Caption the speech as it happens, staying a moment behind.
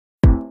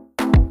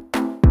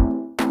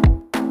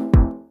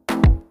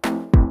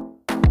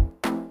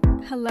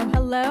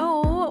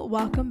Hello.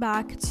 Welcome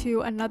back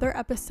to another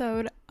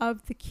episode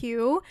of The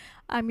Q.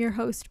 I'm your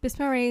host,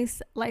 Bisma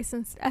Race,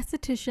 licensed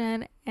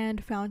esthetician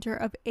and founder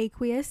of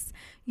Aqueous,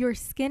 your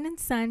skin and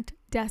scent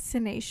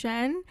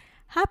destination.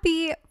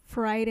 Happy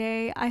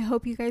Friday. I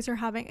hope you guys are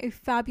having a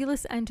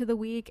fabulous end to the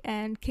week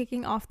and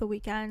kicking off the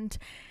weekend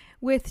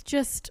with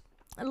just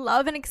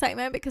love and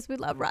excitement because we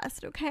love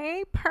rest,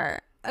 okay?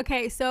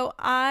 Okay, so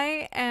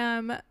I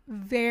am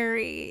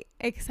very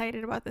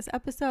excited about this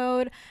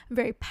episode. I'm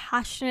very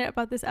passionate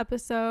about this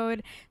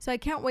episode. So I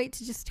can't wait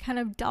to just kind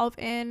of delve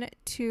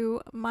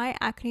into my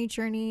acne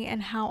journey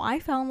and how I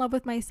fell in love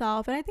with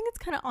myself. And I think it's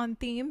kind of on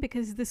theme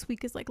because this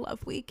week is like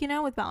love week,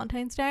 with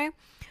Valentine's Day.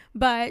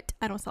 But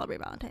I don't celebrate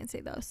Valentine's Day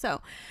though.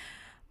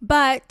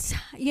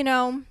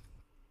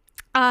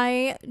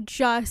 I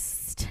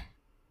just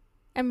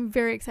am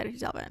very excited to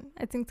delve in.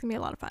 I think it's gonna be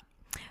a lot of fun.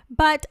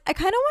 But I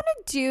kind of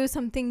want to do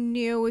something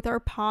new with our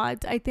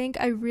pods. I think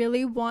I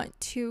really want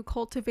to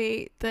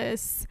cultivate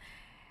this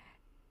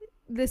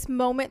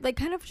moment, like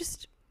kind of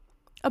just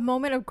a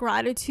moment of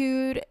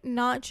gratitude,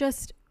 not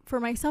just for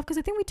myself, because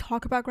I think we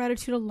talk about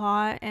gratitude a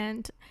lot,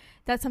 and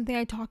that's something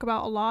I talk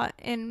about a lot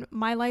in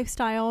my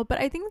lifestyle. But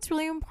I think it's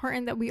really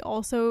important that we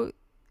also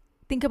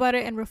think about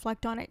it and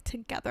reflect on it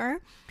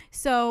together.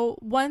 So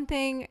one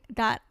thing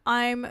that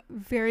I'm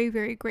very,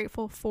 very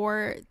grateful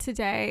for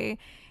today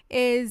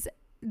is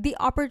the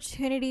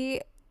opportunity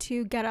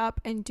to get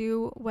up and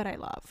do what I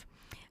love.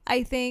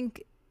 I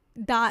think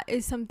that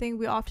is something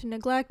we often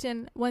neglect.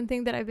 And one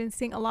thing that I've been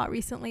seeing a lot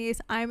recently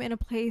is I'm in a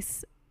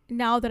place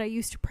now that I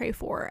used to pray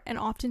for. And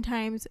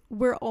oftentimes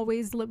we're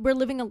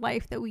living a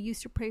life that we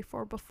used to pray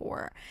for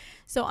before.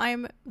 So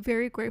I'm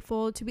very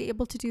grateful to be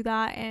able to do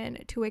that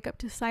and to wake up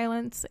to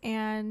silence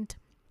and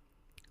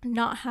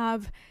not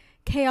have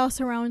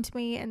chaos around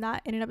me. And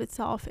that in and of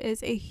itself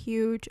is a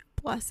huge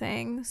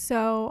blessing.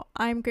 So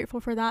I'm grateful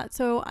for that.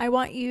 So I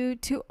want you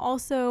to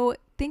also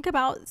think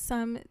about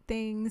some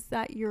things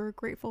that you're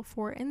grateful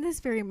for in this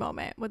very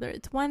moment, whether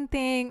it's one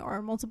thing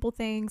or multiple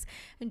things,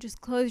 and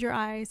just close your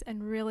eyes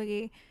and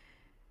really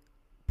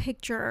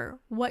picture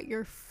what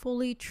you're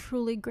fully,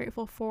 truly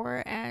grateful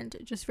for and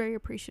just very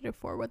appreciative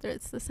for, whether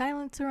it's the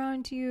silence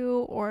around you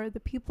or the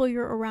people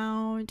you're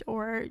around,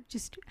 or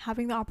just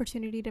having the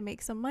opportunity to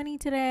make some money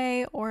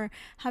today, or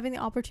having the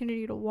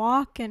opportunity to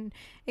walk and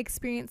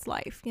experience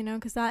life,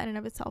 because that in and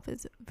of itself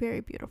is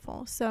very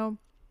beautiful. So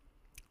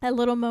a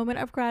little moment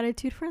of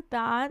gratitude for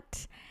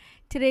that.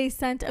 Today's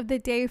scent of the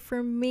day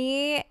for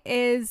me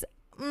is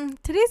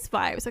today's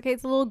vibes. Okay,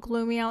 it's a little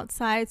gloomy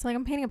outside, so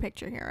I'm painting a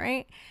picture here,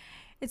 right?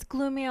 It's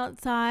gloomy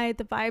outside,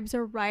 the vibes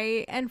are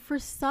right, and for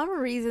some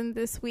reason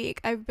this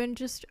week I've been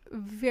just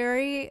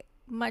very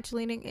much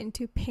leaning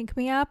into Pink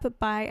Me Up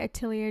by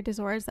Atelier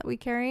des Ors that we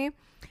carry.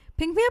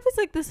 Pink Me Up is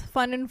like this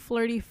fun and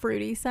flirty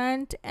fruity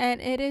scent, and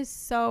it is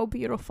so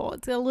beautiful.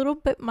 It's a little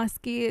bit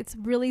musky, it's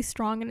really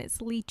strong, and it's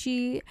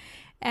lychee.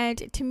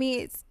 And to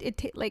me,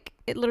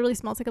 it literally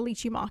smells like a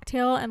lychee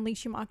mocktail, and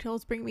lychee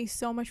mocktails bring me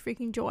so much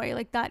freaking joy.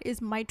 Like, that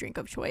is my drink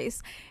of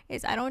choice.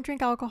 I don't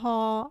drink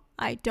alcohol,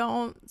 I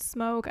don't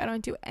smoke, I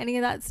don't do any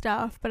of that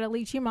stuff, but a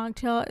lychee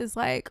mocktail is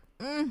like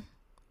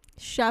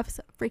chef's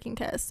freaking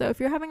kiss. So if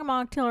you're having a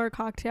mocktail or a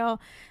cocktail,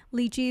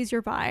 lychee is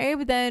your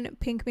vibe, then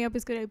Pink Me Up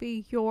is gonna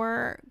be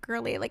your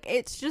girly. Like,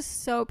 it's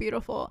just so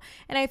beautiful,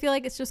 and I feel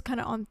like it's just kind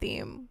of on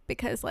theme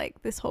because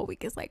like this whole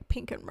week is like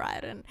pink and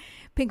red, and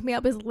Pink Me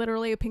Up is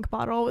literally a pink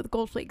bottle with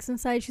gold flakes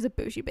inside. She's a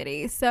bougie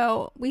bitty,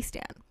 so we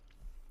stand.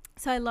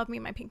 So I love me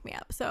my Pink Me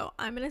Up. So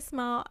I'm gonna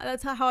smell.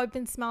 That's how I've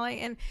been smelling.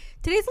 And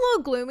today's a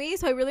little gloomy,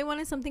 so I really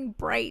wanted something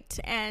bright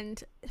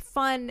and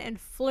fun and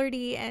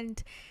flirty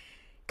and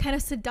kind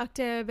of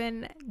seductive,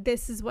 and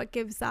this is what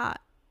gives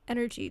that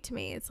energy to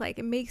me. It's like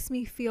it makes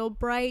me feel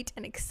bright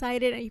and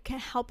excited, and you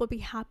can't help but be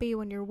happy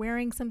when you're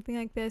wearing something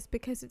like this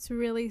because it's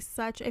really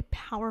such a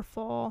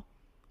powerful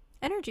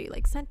energy.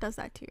 Like, scent does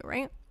that to you,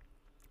 right?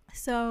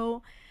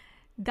 So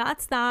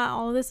that's that.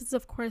 All of this is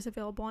of course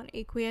available on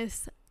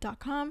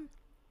aqueous.com.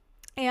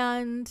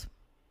 And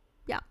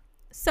yeah,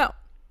 so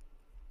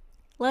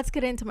let's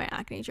get into my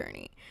acne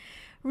journey.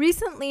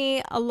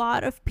 Recently, a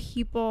lot of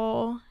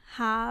people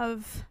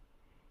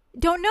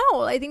don't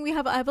know. I think I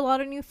have a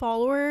lot of new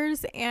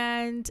followers,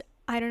 and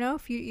I don't know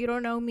if you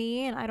don't know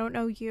me and I don't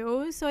know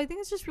you. So I think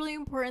it's just really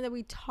important that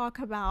we talk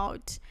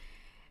about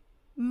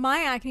my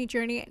acne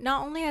journey,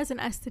 not only as an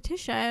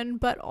esthetician,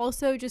 but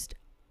also just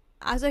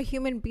as a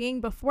human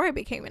being before I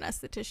became an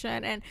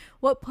esthetician. And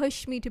what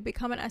pushed me to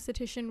become an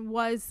esthetician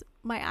was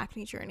my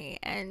acne journey.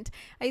 And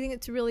I think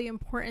it's really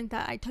important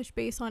that I touch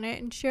base on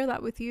it and share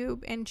that with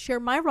you and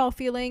share my raw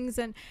feelings.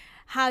 And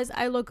as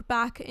I look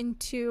back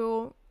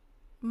into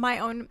my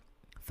own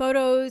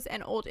photos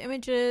and old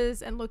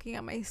images and looking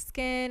at my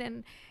skin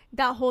and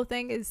that whole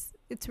thing, it's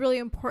really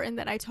important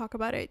that I talk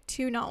about it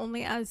too, not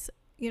only as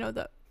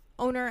the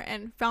owner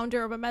and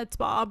founder of a med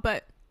spa,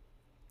 but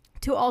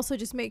to also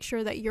just make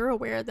sure that you're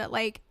aware that,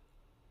 like,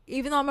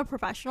 even though I'm a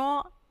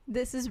professional,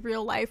 this is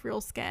real life,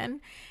 real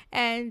skin.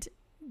 And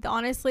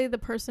honestly, the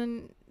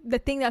person the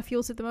thing that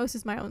fuels it the most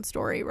is my own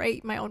story,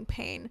 right? My own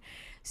pain.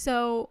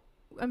 So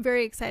I'm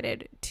very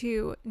excited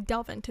to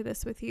delve into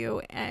this with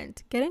you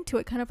and get into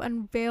it, kind of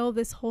unveil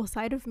this whole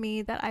side of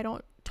me that I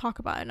don't talk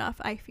about enough,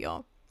 I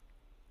feel.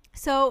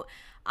 So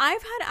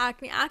I've had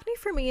acne. Acne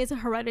for me is a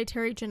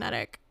hereditary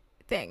genetic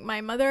thing.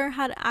 My mother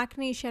had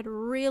acne. She had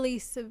really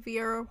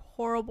severe,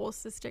 horrible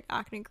cystic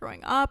acne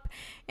growing up,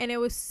 and it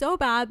was so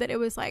bad that it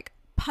was like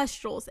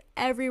pustules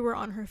everywhere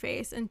on her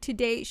face. And to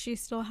date, she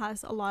still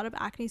has a lot of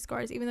acne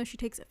scars, even though she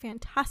takes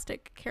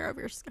fantastic care of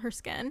her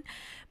skin.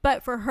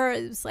 But for her,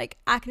 it was like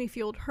acne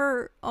fueled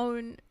her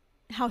own,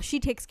 how she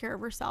takes care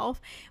of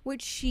herself,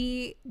 which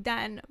she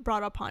then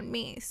brought upon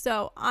me.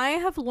 So I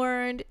have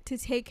learned to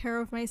take care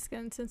of my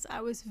skin since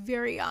I was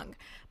very young.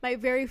 My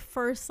very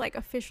first like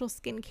official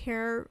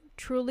skincare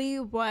truly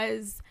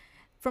was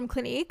from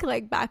Clinique,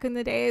 like back in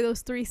the day,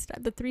 those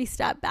the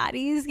three-step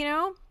baddies, you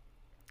know.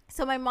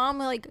 So my mom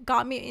like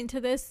got me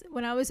into this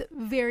when I was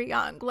very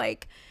young,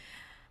 like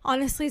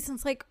honestly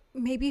since like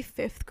maybe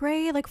 5th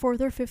grade, like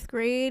 4th or 5th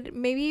grade,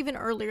 maybe even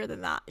earlier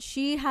than that.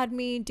 She had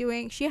me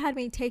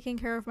taking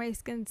care of my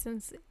skin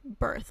since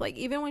birth. Like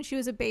even when she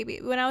was a baby,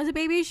 when I was a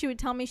baby, she would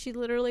tell me, she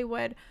literally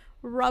would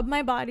rub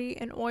my body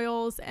in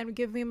oils and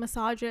give me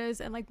massages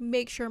and like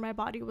make sure my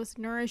body was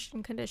nourished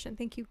and conditioned.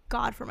 Thank you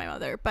God for my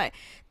mother. But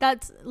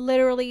that's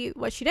literally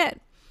what she did.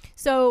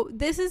 So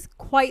this is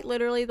quite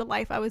literally the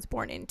life I was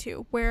born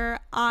into, where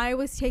I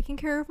was taking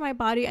care of my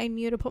body. I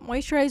knew to put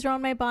moisturizer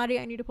on my body.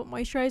 I knew to put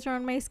moisturizer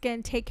on my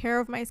skin, take care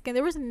of my skin.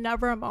 There was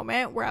never a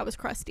moment where I was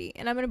crusty.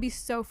 And I'm going to be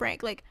so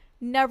frank, like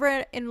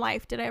never in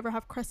life did I ever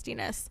have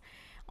crustiness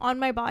on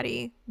my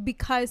body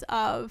because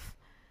of,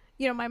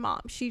 you know, my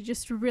mom. She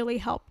just really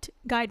helped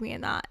guide me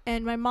in that.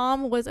 And my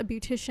mom was a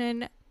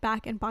beautician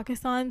back in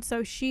Pakistan.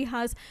 So she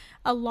has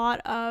a lot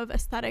of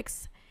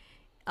aesthetics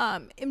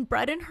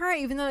inbred in her,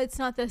 even though it's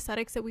not the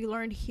aesthetics that we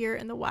learned here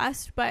in the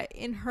West, but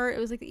in her it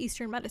was like the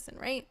Eastern medicine,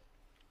 right?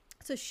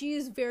 So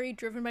she's very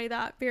driven by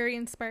that, very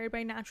inspired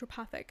by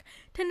naturopathic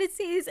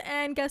tendencies,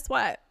 and guess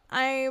what,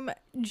 I'm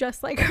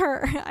just like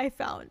her. I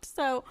found,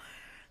 so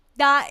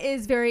that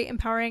is very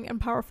empowering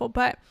and powerful.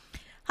 But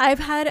I've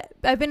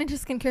been into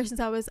skincare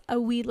since I was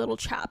a wee little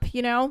chap,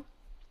 you know.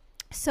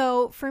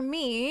 So for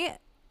me,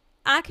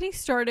 acne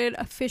started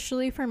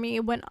officially for me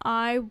when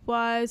I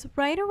was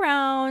right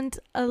around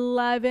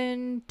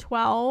 11,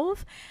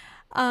 12.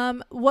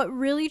 What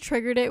really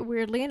triggered it,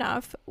 weirdly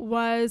enough,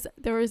 was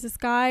there was this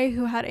guy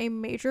who had a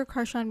major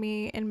crush on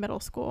me in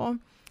middle school,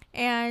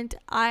 and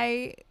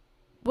I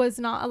was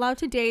not allowed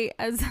to date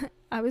as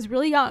I was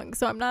really young,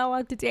 so I'm not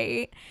allowed to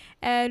date,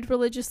 and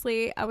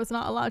religiously I was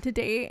not allowed to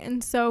date.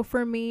 And so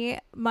for me,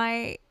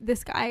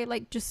 this guy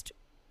like just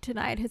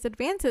denied his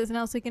advances, and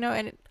I was like, you know,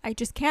 and I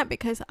just can't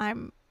because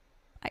I'm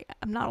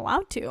not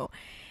allowed to.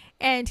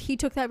 And he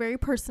took that very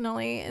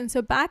personally. And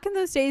so back in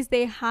those days,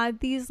 they had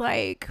these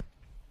like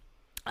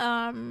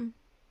what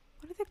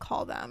do they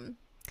call them,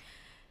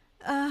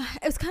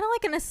 it was kind of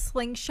like in a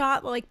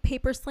slingshot, like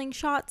paper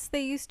slingshots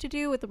they used to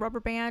do with the rubber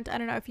band. I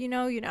don't know if you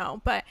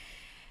know, but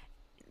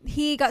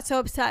he got so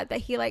upset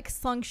that he like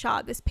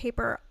slingshot this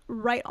paper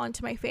right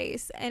onto my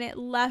face, and it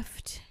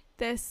left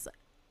this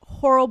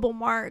horrible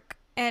mark.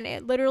 And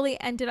it literally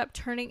ended up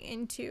turning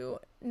into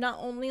not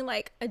only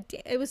like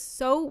it was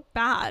so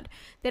bad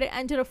that it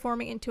ended up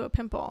forming into a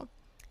pimple.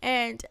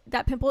 And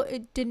that pimple,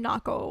 it did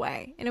not go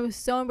away. And it was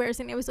so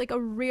embarrassing. It was like a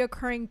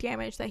reoccurring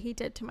damage that he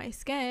did to my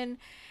skin.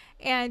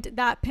 And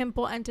that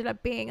pimple ended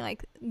up being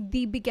like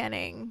the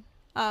beginning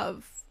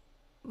of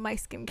my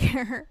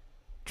skincare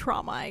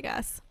trauma, I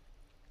guess.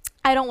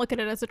 I don't look at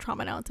it as a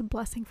trauma now. It's a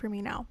blessing for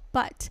me now.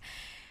 But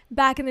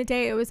back in the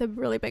day, it was a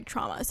really big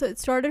trauma. So it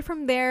started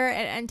from there.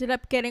 It ended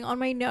up getting on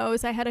my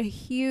nose. I had a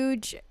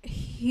huge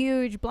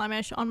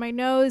blemish on my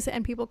nose,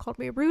 and people called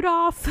me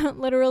Rudolph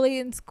literally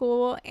in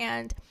school.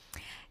 And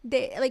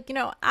they, like, you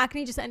know,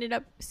 acne just ended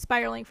up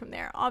spiraling from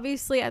there.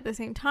 Obviously, at the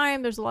same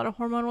time, there's a lot of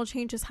hormonal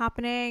changes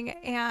happening,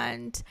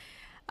 and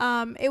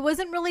it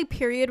wasn't really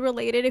period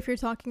related if you're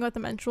talking about the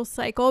menstrual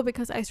cycle,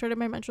 because I started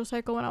my menstrual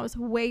cycle when I was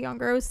way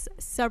younger. It was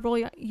several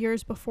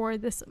years before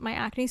my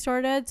acne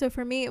started. So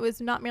for me, it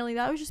was not merely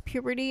that, it was just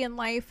puberty and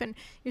life, and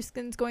your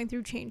skin's going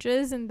through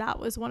changes, and that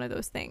was one of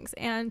those things.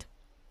 And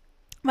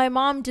my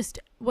mom just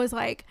was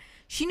like,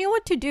 she knew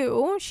what to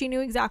do. She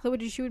knew exactly what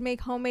to do. She would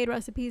make homemade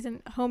recipes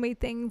and homemade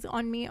things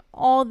on me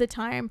all the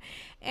time.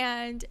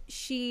 And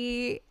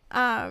she,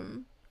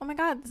 oh my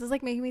God, this is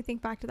like making me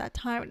think back to that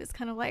time. And it's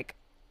kind of like,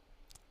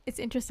 it's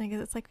interesting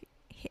because it's like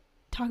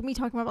talking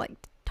about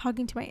like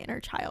talking to my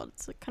inner child.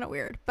 It's like kind of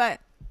weird, but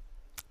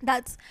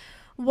that's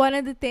one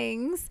of the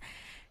things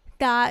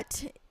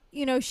that,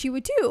 you know, she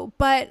would do.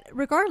 But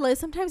regardless,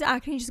 sometimes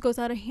acne just goes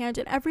out of hand,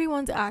 and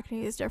everyone's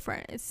acne is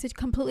different. It's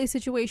completely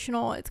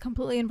situational. It's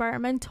completely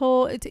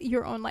environmental. It's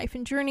your own life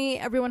and journey.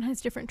 Everyone has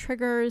different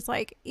triggers.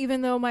 Like,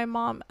 even though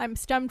I'm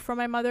stemmed from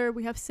my mother,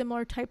 we have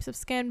similar types of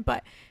skin, but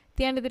at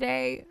the end of the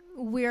day,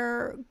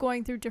 we're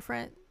going through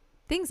different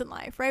things in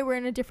life, right? We're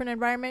in a different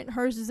environment.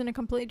 Hers is in a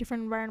completely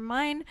different environment than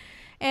mine,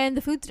 and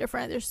the food's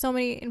different. There's so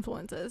many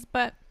influences.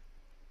 But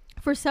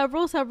For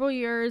several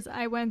years,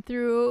 I went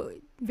through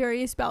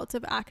various bouts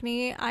of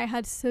acne. I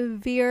had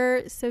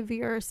severe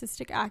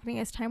cystic acne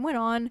as time went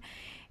on,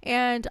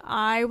 and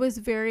I was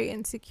very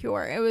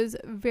insecure. It was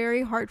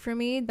very hard for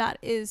me. That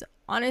is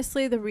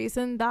honestly the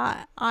reason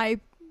that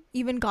I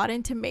even got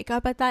into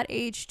makeup at that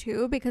age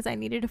too, because I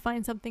needed to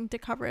find something to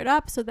cover it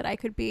up so that I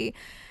could be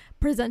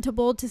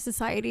presentable to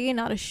society and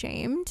not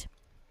ashamed.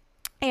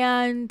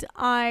 And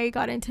I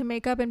got into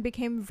makeup and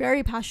became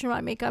very passionate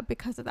about makeup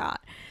because of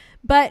that.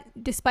 But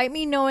despite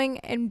me knowing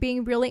and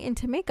being really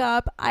into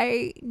makeup,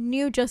 I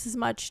knew just as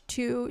much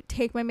to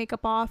take my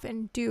makeup off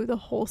and do the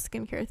whole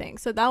skincare thing.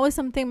 So that was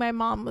something my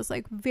mom was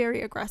like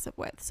very aggressive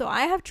with. So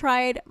I have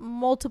tried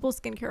multiple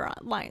skincare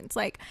lines,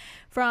 like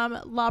from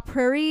La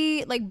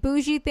Prairie, like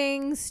bougie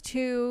things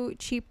to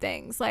cheap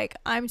things. Like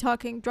I'm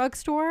talking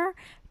drugstore,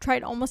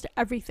 tried almost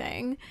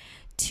everything,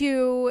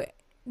 to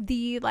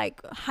the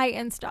like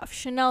high-end stuff,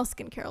 Chanel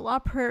skincare, La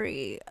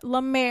Prairie,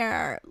 La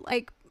Mer,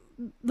 like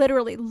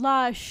literally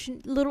Lush,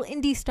 little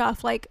indie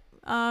stuff like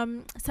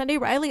Sunday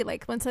Riley.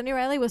 Like when Sunday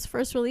Riley was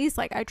first released,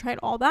 like I tried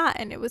all that,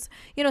 and it was,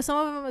 you know, some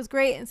of them was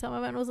great and some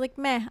of them was like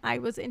meh. I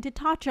was into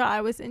Tatcha,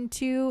 I was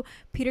into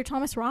Peter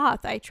Thomas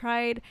Roth, I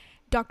tried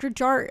Dr.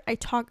 Jart, I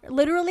talk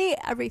literally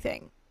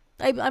everything.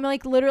 I'm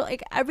like literally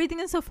like everything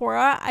in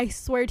Sephora, I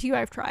swear to you,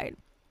 I've tried.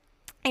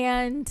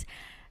 And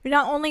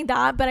not only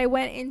that, but I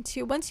went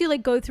into, once you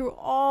like go through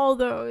all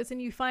those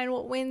and you find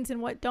what wins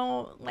and what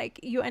don't, like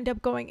you end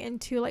up going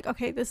into like,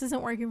 okay, this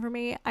isn't working for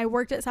me. I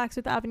worked at Saks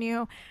Fifth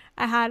Avenue.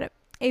 I had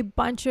a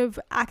bunch of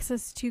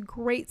access to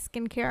great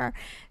skincare.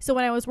 So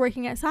when I was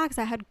working at Saks,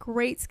 I had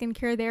great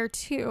skincare there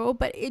too,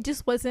 but it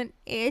just wasn't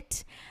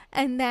it.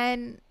 And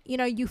then, you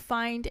know, you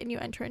find and you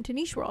enter into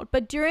niche world.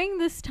 But during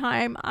this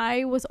time,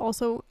 I was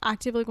also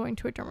actively going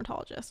to a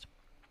dermatologist,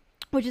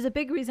 which is a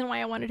big reason why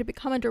I wanted to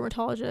become a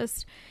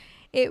dermatologist.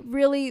 It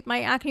really,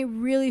 my acne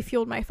really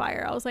fueled my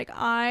fire. I was like,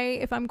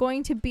 if I'm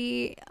going to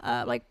be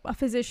like a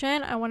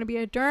physician, I want to be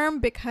a derm,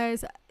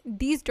 because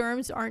these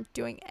derms aren't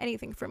doing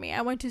anything for me.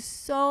 I went to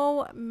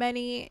so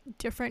many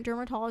different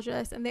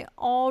dermatologists and they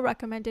all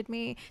recommended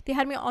me. They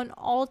had me on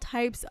all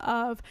types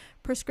of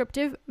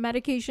prescriptive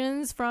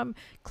medications, from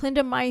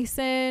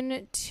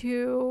clindamycin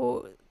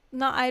to,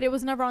 it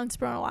was never on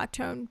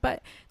spironolactone,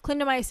 but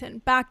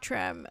clindamycin,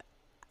 Bactrim,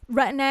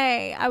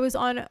 Retin-A. I was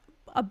on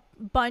a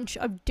bunch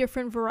of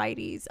different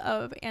varieties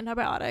of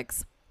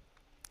antibiotics.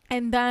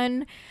 And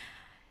then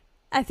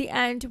at the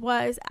end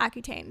was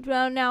Accutane.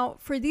 Well, now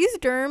for these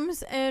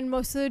derms and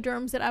most of the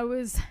derms that I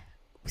was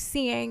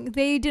seeing,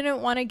 they didn't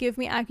want to give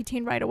me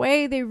Accutane right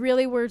away. They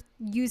really were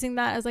using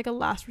that as like a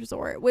last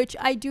resort, which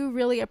I do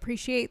really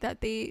appreciate that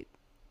they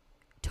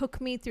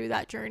took me through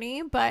that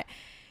journey. But,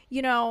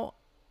 you know,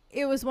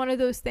 it was one of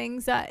those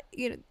things that,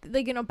 you know,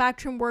 like, you know,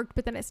 Bactrim worked,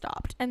 but then it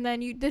stopped. And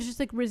then there's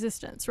just like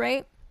resistance,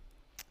 right?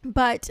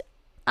 But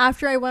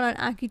after I went on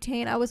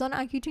Accutane, I was on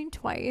Accutane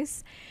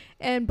twice,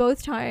 and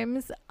both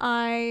times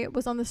I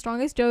was on the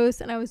strongest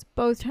dose, and I was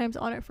both times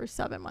on it for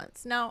 7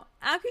 months. Now,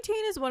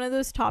 Accutane is one of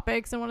those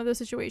topics and one of those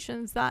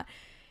situations that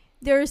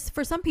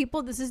for some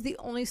people, this is the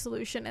only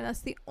solution, and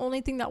that's the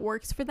only thing that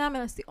works for them,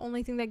 and that's the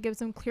only thing that gives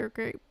them clear,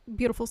 great,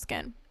 beautiful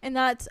skin. And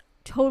that's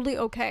totally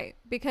okay,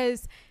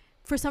 because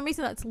for some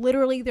reason, that's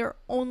literally their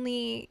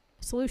only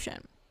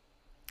solution.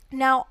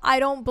 Now, I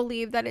don't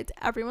believe that it's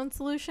everyone's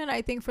solution.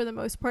 I think for the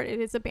most part, it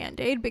is a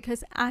band-aid,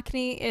 because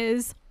acne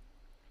is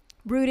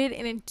rooted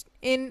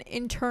in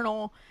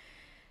internal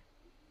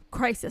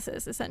crises,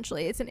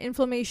 essentially. It's an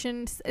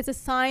inflammation. It's a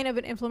sign of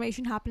an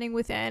inflammation happening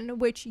within,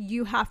 which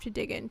you have to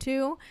dig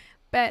into.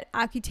 But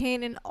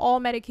Accutane and all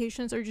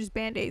medications are just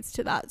band-aids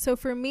to that. So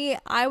for me,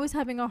 I was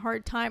having a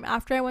hard time.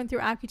 After I went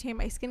through Accutane,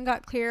 my skin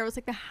got clear. It was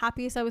like the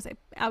happiest I was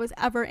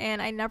ever in.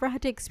 I never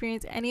had to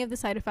experience any of the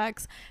side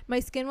effects.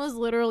 My skin was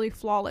literally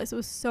flawless. It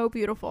was so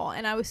beautiful.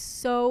 And I was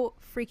so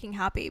freaking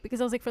happy,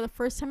 because I was like, for the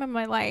first time in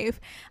my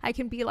life, I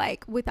can be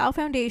like without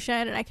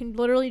foundation, and I can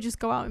literally just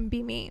go out and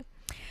be me.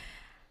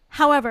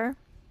 However,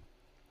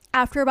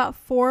 after about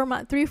 4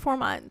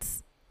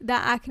 months,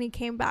 that acne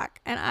came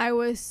back, and I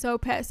was so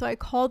pissed. So I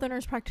called the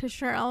nurse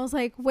practitioner. I was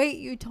like, wait,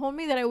 you told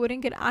me that I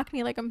wouldn't get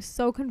acne. Like, I'm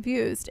so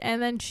confused.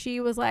 And then she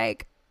was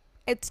like,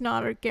 it's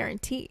not a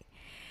guarantee.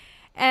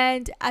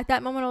 And at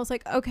that moment, I was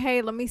like,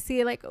 okay, let me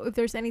see, like, if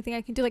there's anything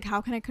I can do. Like,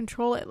 how can I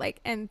control it? Like,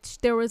 and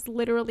there was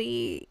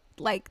literally,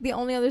 like, the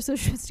only other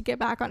solution is to get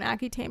back on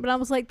Accutane. But I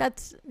was like,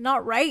 that's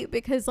not right,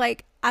 because,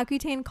 like,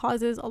 Accutane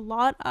causes a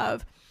lot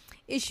of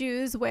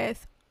issues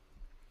with,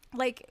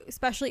 like,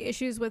 especially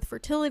issues with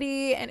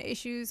fertility and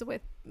issues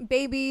with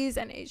babies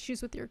and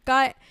issues with your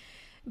gut.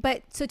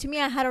 But so to me,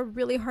 I had a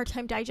really hard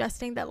time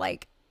digesting that,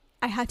 like,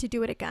 I had to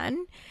do it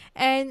again.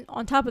 And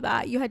on top of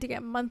that, you had to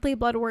get monthly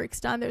blood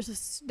works done.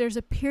 There's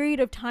a period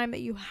of time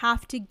that you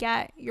have to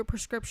get your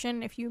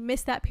prescription. If you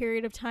miss that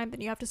period of time, then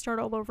you have to start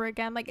all over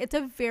again. Like, it's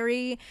a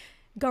very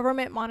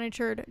government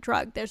monitored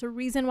drug. There's a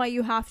reason why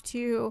you have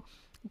to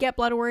get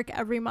blood work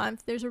every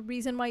month. There's a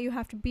reason why you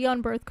have to be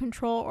on birth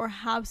control or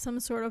have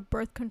some sort of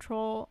birth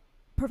control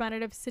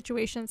preventative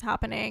situations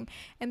happening.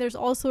 And there's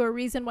also a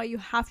reason why you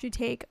have to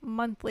take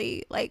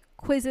monthly like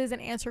quizzes and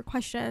answer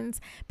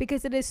questions,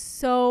 because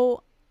it's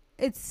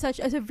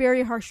a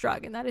very harsh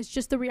drug, and that is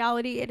just the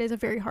reality. It is a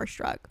very harsh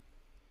drug.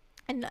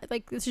 And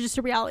like, this is just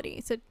a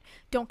reality. So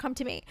don't come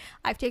to me.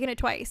 I've taken it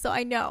twice, so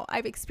I know,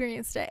 I've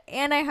experienced it,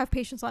 and I have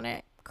patients on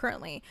it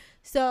currently.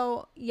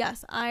 So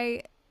yes,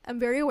 I am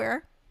very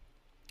aware,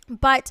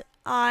 but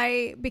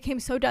I became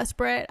so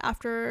desperate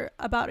after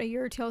about a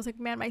year or two. I was like,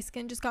 man, my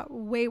skin just got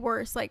way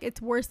worse. Like,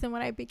 it's worse than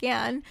when I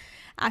began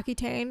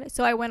Accutane.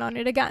 So I went on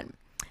it again.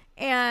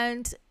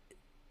 And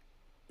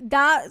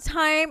that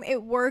time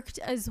it worked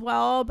as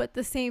well, but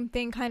the same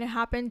thing kind of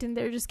happened, and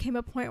there just came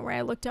a point where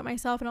I looked at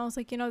myself and I was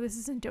like, this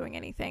isn't doing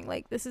anything.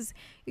 Like, this is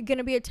going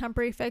to be a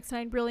temporary fix, and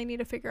I really need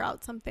to figure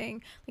out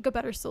something, like a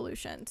better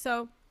solution.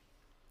 So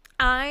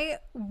I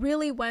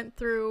really went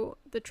through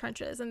the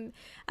trenches, and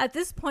at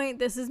this point,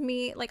 this is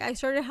me, like, I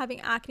started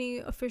having acne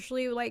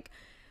officially like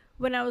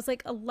when I was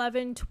like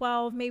 11,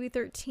 12, maybe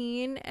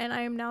 13, and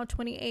I am now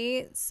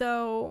 28.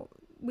 So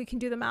we can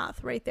do the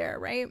math right there,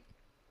 right?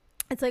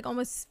 It's like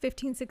almost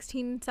 15,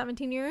 16,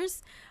 17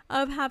 years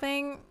of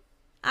having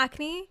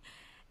acne.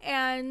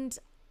 And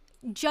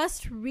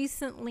just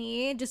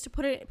recently, just to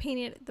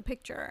paint the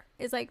picture,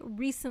 is like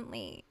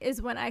recently is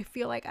when I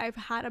feel like I've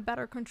had a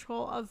better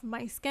control of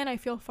my skin. I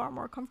feel far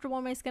more comfortable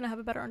in my skin. I have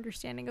a better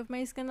understanding of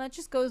my skin. That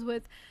just goes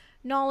with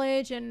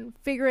knowledge and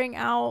figuring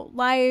out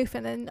life,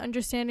 and then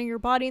understanding your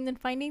body, and then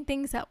finding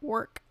things that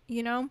work,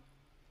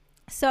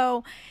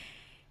 So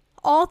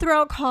all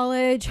throughout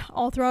college,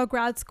 all throughout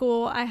grad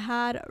school, I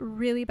had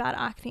really bad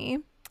acne,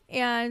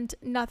 and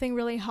nothing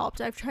really helped.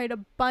 I've tried a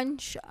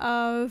bunch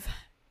of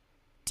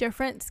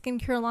different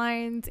skincare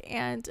lines,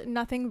 and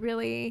nothing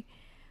really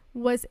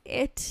was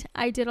it.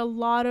 I did a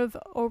lot of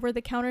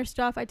over-the-counter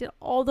stuff. I did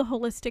all the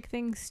holistic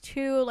things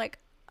too, like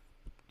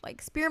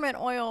spearmint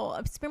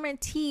oil, spearmint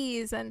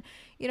teas, and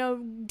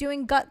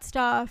doing gut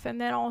stuff,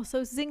 and then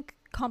also zinc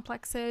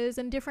complexes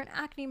and different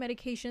acne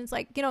medications,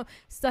 like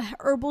it's the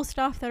herbal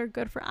stuff that are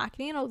good for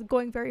acne, and I was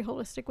going very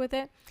holistic with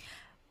it,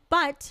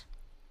 but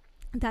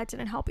that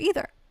didn't help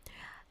either.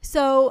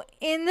 So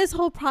in this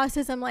whole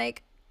process, I'm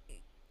like,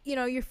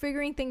 you're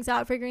figuring things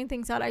out.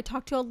 I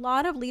talked to a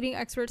lot of leading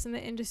experts in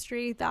the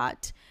industry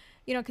that,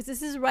 because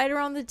this is right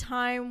around the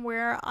time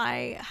where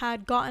I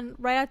had gotten,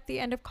 right at the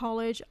end of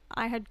college,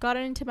 I had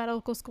gotten into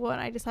medical school, and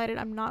I decided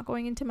I'm not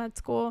going into med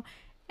school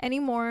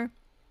anymore.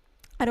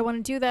 I don't want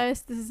to do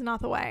this. This is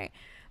not the way.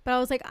 But I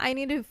was like, I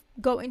need to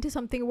go into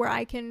something where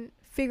I can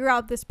figure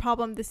out this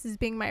problem. This is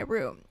being my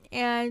root.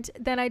 And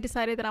then I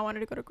decided that I wanted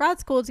to go to grad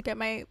school to get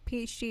my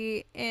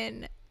PhD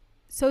in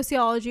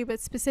sociology, but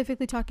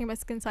specifically talking about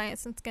skin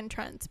science and skin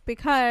trends,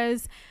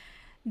 because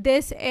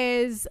this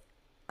is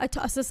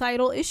a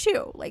societal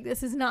issue. Like,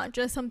 this is not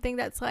just something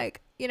that's like,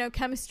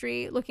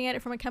 chemistry, looking at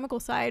it from a chemical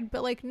side,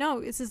 but like,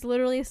 no, this is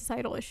literally a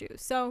societal issue.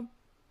 So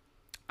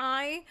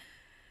I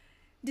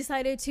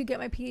decided to get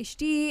my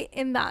PhD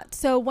in that.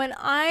 So when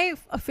I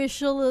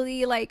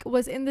officially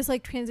was in this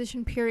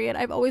transition period,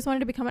 I've always wanted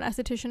to become an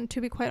esthetician,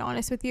 to be quite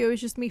honest with you. It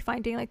was just me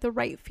finding the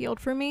right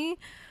field for me.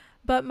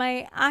 But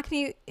my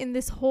acne in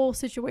this whole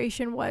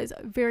situation was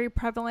very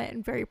prevalent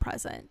and very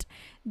present.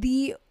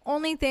 The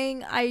only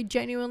thing I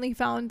genuinely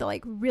found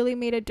that really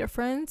made a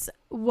difference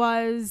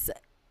was,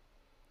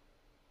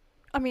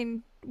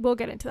 we'll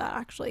get into that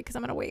actually, because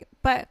I'm gonna wait.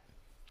 But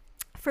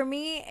for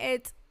me,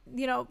 it's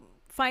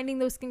finding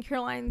those skincare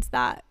lines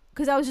that,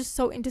 because I was just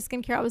so into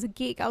skincare, I was a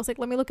geek. I was like,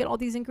 let me look at all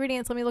these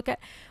ingredients, let me look at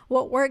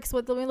what works,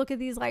 let me look at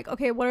these,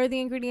 okay, what are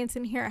the ingredients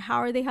in here, how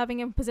are they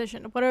having in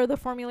position, what are the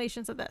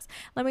formulations of this,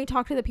 let me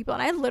talk to the people.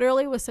 And I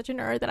literally was such a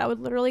nerd that I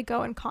would literally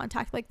go and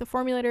contact the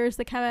formulators,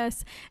 the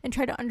chemists, and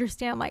try to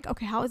understand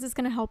okay, how is this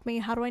going to help me,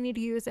 how do I need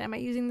to use it, am I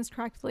using this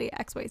correctly,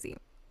 XYZ.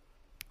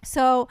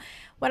 So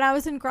when I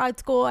was in grad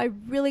school, I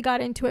really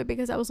got into it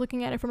because I was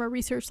looking at it from a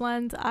research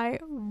lens. I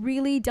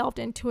really delved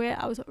into it.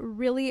 I was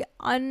really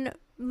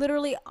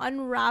literally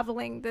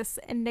unraveling this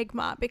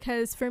enigma,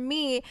 because for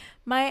me,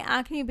 my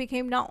acne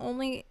became not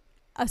only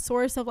a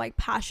source of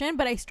passion,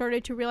 but I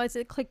started to realize,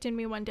 it clicked in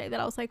me one day that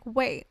I was like,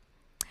 wait,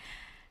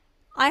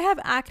 I have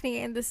acne,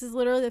 and this is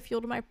literally the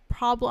field of my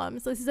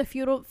problems. This is a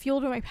field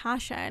of my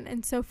passion.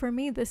 And so for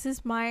me, this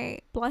is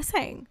my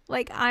blessing.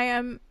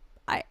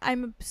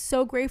 I'm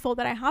so grateful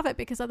that I have it,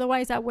 because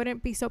otherwise I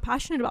wouldn't be so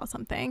passionate about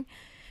something.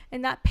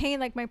 And that pain,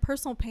 my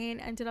personal pain,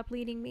 ended up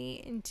leading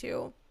me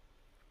into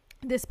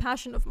this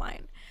passion of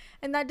mine.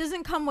 And that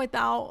doesn't come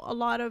without a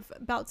lot of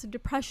bouts of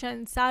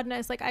depression,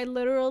 sadness. I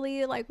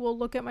literally will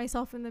look at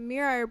myself in the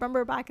mirror. I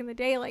remember back in the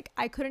day,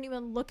 I couldn't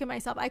even look at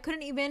myself. I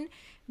couldn't even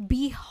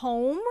be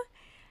home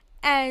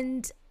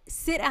and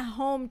sit at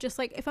home. Just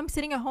if I'm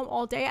sitting at home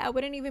all day, I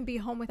wouldn't even be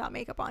home without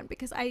makeup on,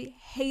 because I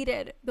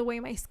hated the way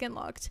my skin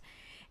looked.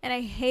 And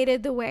I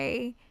hated the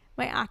way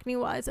my acne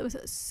was. It was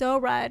so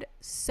red,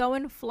 so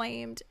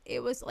inflamed.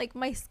 It was like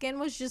my skin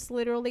was just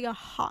literally a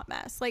hot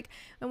mess. Like,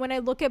 and when I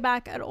look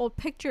back at old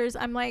pictures,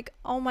 I'm like,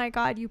 oh my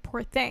God, you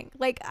poor thing.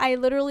 Like, I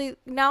literally,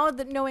 now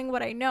that knowing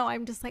what I know,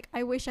 I'm just like,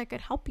 I wish I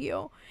could help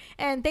you.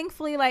 And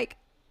thankfully, like,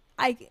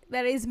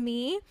 that is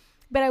me,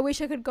 but I wish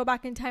I could go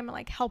back in time and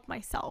like help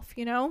myself,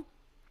 you know?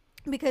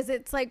 Because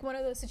it's like one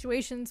of those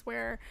situations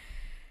where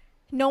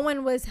no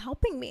one was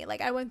helping me.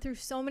 Like, I went through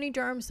so many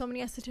derms, so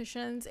many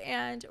estheticians,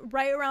 and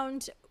right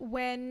around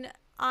when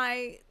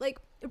I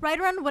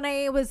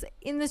was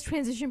in this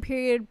transition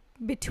period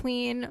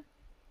between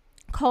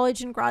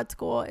college and grad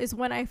school is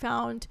when I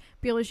found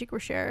Biologique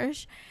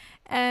Recherche.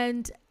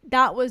 And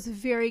that was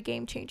very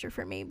game changer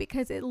for me,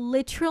 because it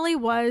literally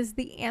was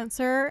the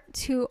answer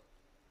to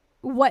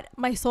what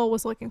my soul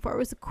was looking for. It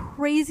was the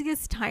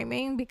craziest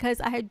timing, because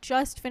I had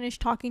just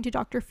finished talking to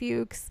Dr.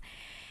 Fuchs,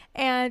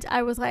 and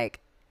I was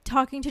like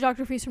talking to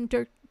Dr. Fuchs from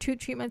two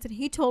treatments, and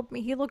he told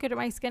me, he looked at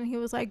my skin, he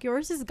was like,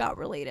 yours is gut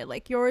related,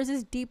 like yours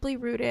is deeply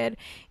rooted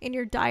in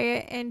your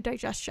diet and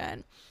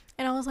digestion.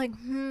 And I was like,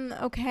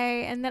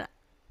 okay. And then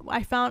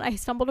I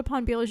stumbled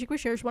upon Biologique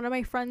Recherche. One of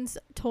my friends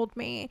told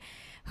me,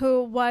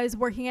 who was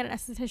working at an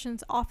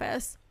esthetician's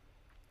office.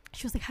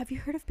 She was like, have you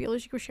heard of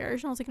Biologique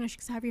Recherche? And I was like, no. She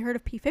said, have you heard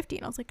of P50?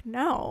 And I was like,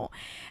 no.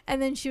 And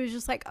then she was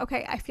just like,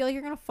 okay, I feel like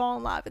you're going to fall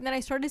in love. And then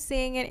I started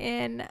seeing it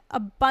in a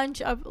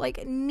bunch of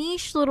like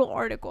niche little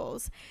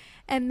articles.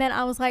 And then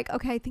I was like,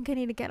 okay, I think I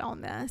need to get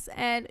on this.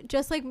 And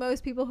just like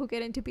most people who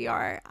get into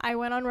BR, I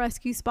went on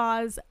Rescue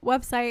Spa's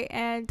website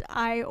and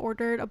I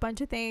ordered a bunch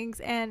of things.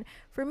 And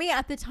for me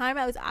at the time,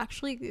 I was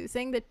actually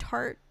using the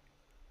Tarte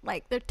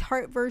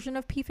version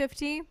of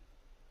P50.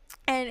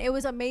 And it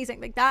was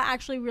amazing. Like, that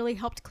actually really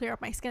helped clear up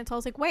my skin. So I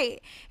was like,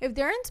 wait, if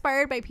they're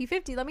inspired by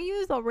P50, let me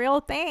use the real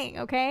thing,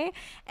 okay?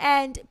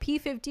 And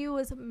P50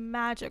 was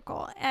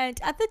magical. And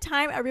at the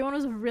time, everyone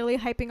was really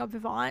hyping up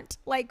Vivant.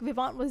 Like,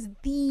 Vivant was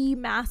the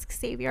mask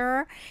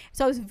savior.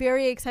 So I was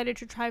very excited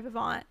to try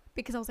Vivant,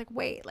 because I was like,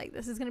 wait, like,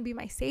 this is going to be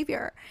my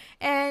savior.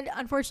 And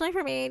unfortunately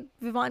for me,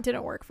 Vivant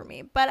didn't work for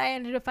me, but I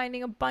ended up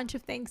finding a bunch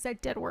of things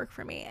that did work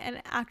for me.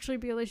 And actually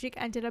Biologique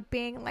ended up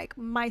being like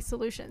my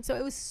solution. So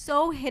it was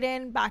so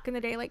hidden back in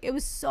the day. Like, it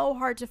was so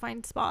hard to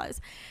find spas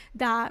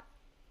that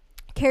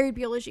carried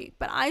Biologique.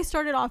 But I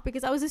started off,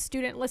 because I was a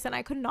student. Listen,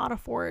 I could not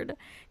afford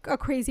a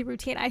crazy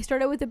routine. I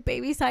started with the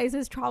baby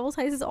sizes, travel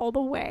sizes all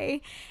the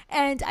way.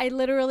 And I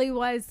literally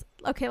was,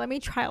 okay, let me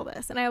trial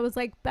this. And I was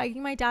like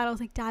begging my dad. I was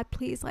like, Dad,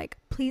 please, I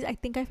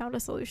think I found a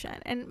solution.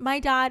 And my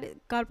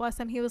dad, God bless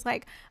him, he was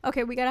like,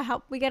 okay, we gotta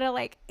help. We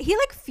gotta he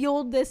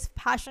fueled this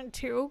passion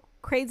too.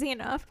 Crazy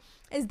enough,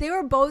 is they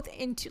were both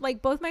into,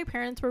 both my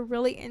parents were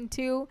really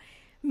into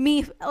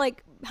me,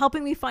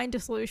 helping me find a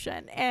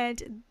solution.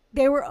 And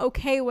they were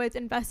okay with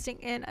investing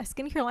in a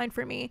skincare line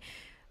for me,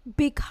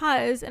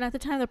 because, and at the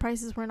time, the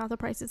prices were not the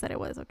prices that it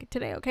was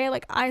today. Okay.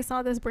 Like, I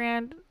saw this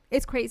brand,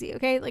 it's crazy.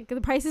 Okay. Like,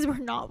 the prices were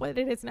not what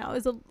it is now.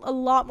 It's a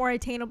lot more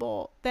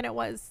attainable than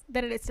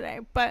it is today.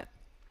 But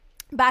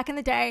back in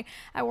the day,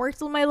 I worked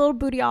my little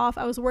booty off.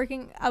 I was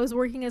working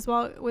as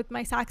well with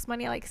my Saks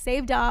money. I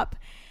saved up,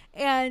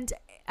 and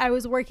I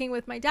was working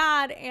with my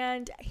dad,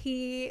 and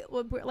he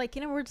would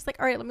we're just like,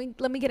 all right,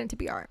 let me get into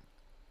BR.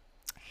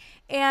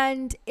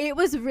 And it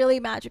was really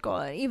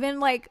magical. Even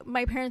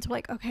my parents were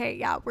like, okay,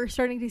 yeah, we're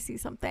starting to see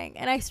something.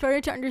 And I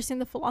started to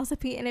understand the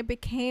philosophy, and it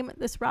became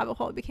this rabbit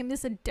hole. It became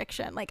this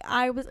addiction.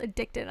 I was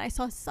addicted, and I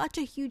saw such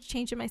a huge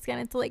change in my skin.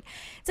 It's like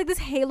this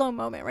halo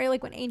moment, right?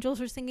 Like when angels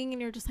are singing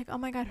and you're just like, oh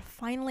my God,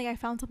 finally I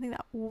found something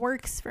that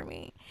works for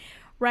me,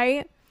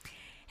 right?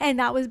 And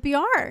that was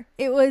BR.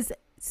 It was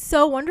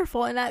so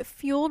wonderful, and that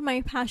fueled my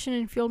passion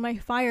and fueled my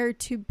fire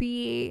to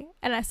be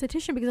an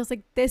esthetician, because I was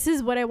like, this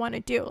is what I want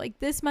to do.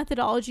 This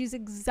methodology is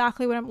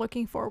exactly what I'm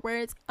looking for, where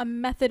it's a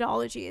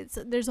methodology.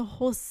 There's a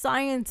whole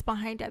science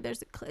behind it.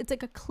 It's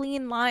like a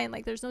clean line.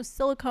 There's no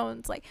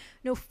silicones,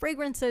 no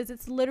fragrances.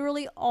 It's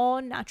literally all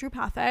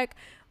naturopathic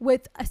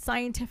with a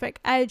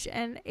scientific edge,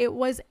 and it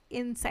was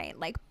insane.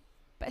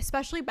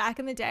 Especially back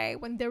in the day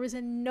when there was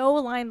no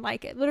line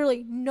like it,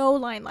 literally no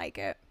line like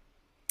it.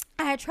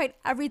 I had tried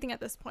everything at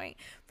this point,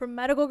 from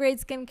medical grade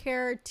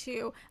skincare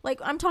to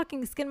I'm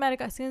talking Skin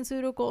Medica,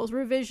 SkinCeuticals,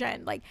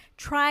 Revision,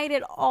 tried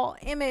it all,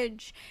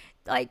 Image,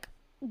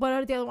 what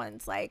are the other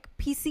ones,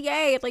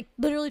 PCA,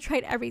 literally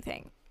tried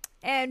everything.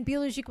 And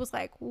Biologique was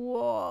like,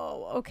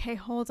 whoa, okay,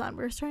 hold on,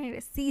 we're starting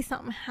to see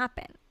something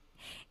happen.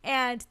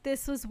 And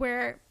this was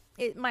where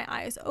my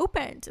eyes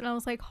opened, and I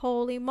was like,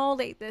 holy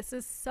moly, this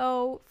is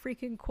so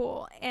freaking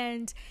cool.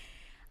 And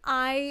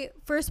I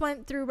first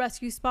went through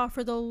Rescue Spa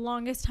for the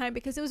longest time,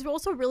 because it was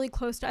also really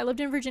close to, I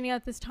lived in Virginia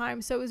at this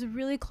time, so it was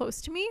really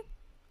close to me.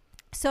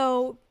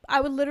 So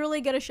I would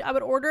literally I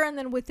would order, and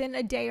then within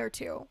a day or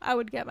two, I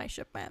would get my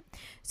shipment.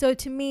 So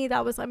to me,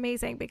 that was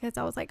amazing, because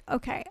I was like,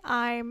 okay,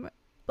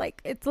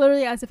 it's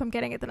literally as if I'm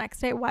getting it the next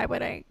day. Why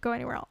would I go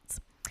anywhere else?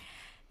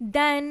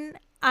 Then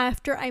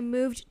after I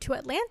moved to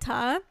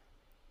Atlanta,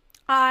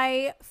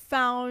 I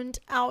found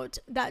out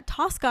that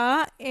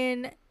Tosca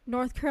in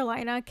North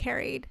Carolina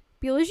carried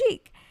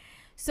Biologique.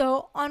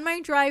 So on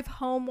my drive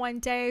home one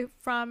day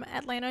from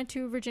Atlanta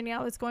to Virginia,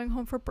 I was going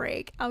home for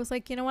break. I was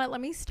like, you know what? Let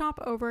me stop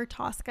over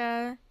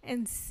Tosca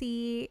and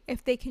see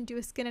if they can do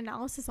a skin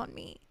analysis on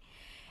me.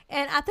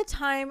 And at the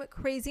time,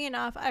 crazy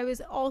enough, I was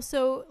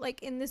also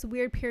like in this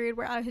weird period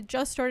where I had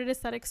just started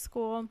aesthetic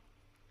school.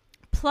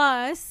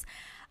 Plus,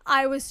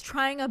 I was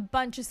trying a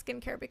bunch of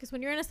skincare because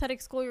when you're in aesthetic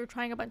school, you're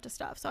trying a bunch of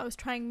stuff. So I was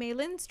trying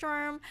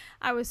Maylinstrom.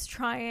 I was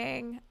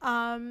trying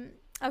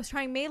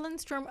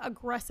Maylinstrom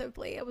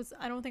aggressively.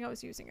 I don't think I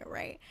was using it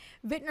right.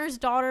 Vintner's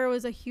Daughter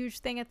was a huge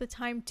thing at the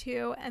time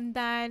too. And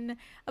then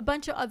a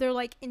bunch of other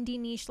like indie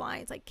niche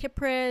lines like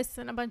Kypris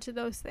and a bunch of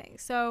those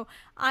things. So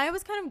I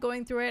was kind of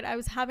going through it. I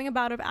was having a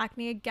bout of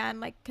acne again,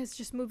 like, because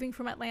just moving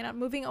from Atlanta,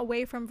 moving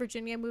away from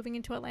Virginia, moving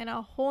into Atlanta,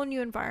 a whole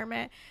new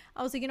environment.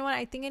 I was like, you know what?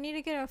 I think I need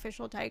to get an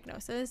official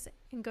diagnosis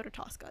and go to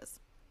Tosca's.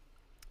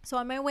 So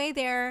on my way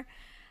there,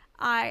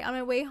 on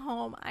my way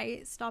home,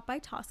 I stopped by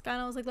Tosca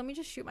and I was like, let me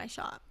just shoot my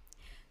shot.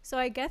 So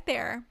I get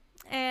there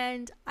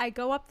and I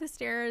go up the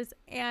stairs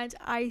and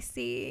I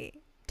see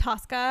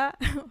Tosca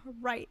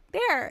right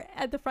there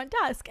at the front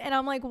desk. And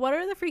I'm like, what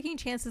are the freaking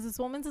chances? This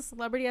woman's a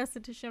celebrity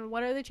esthetician.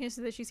 What are the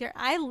chances that she's here?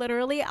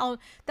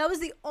 That was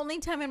the only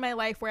time in my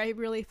life where I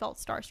really felt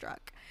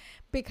starstruck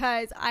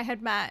because I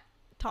had met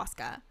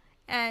Tosca.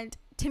 And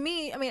to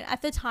me, I mean,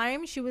 at the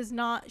time she was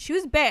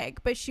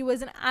big, but she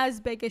wasn't as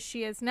big as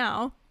she is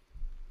now.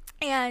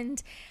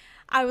 And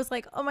I was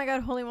like, oh my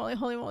God, holy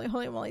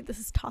moly, this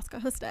is Tosca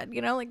Husted, you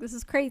know, like this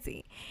is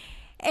crazy.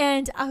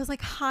 And I was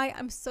like, hi,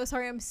 I'm so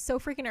sorry. I'm so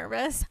freaking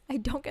nervous. I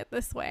don't get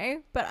this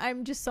way, but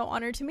I'm just so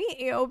honored to meet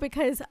you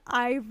because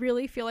I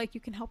really feel like you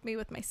can help me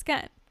with my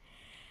skin.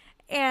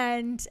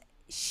 And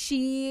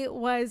she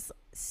was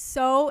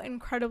so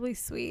incredibly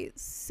sweet,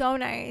 so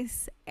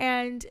nice.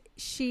 And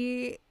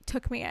she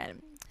took me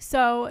in.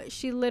 So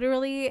she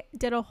literally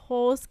did a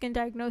whole skin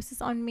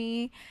diagnosis on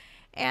me.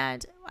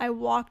 And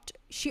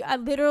she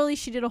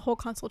did a whole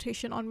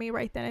consultation on me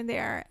right then and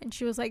there. And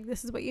she was like,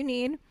 this is what you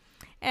need.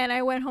 And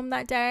I went home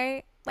that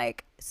day,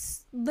 like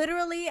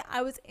literally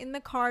I was in the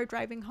car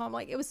driving home.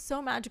 Like it was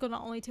so magical,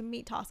 not only to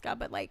meet Tosca,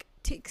 but like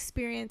to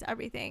experience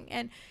everything.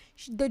 And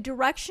the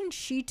direction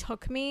she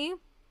took me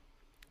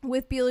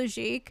with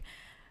Biologique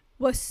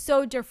was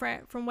so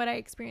different from what I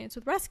experienced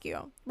with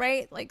Rescue,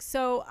 right? Like,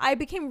 so I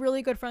became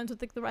really good friends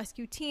with like the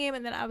Rescue team.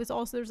 And then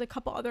there's a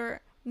couple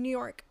other New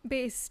York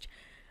based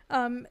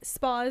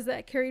spas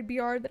that carried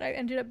BR that I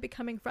ended up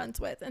becoming friends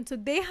with. And so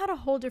they had a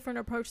whole different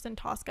approach than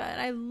Tosca.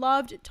 And I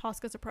loved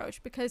Tosca's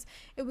approach because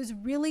it was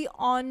really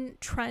on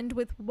trend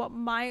with what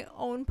my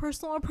own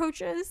personal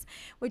approach is,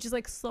 which is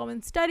like slow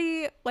and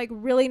steady, like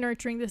really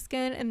nurturing the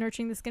skin and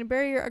nurturing the skin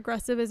barrier.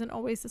 Aggressive isn't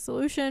always the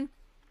solution.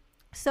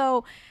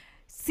 So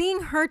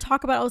seeing her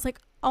talk about it, I was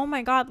like, oh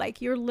my God,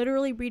 like you're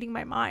literally reading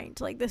my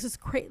mind. Like this is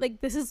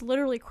this is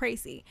literally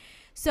crazy.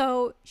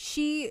 So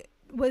she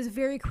was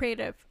very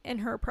creative in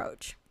her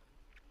approach.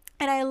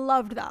 And I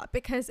loved that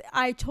because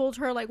I told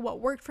her like what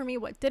worked for me,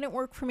 what didn't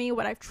work for me,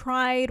 what I've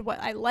tried, what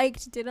I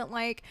liked, didn't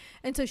like.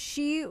 And so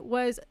she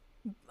was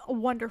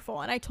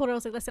wonderful. And I told her, I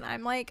was like, listen,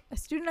 I'm like a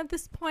student at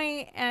this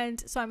point,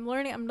 and so I'm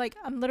learning.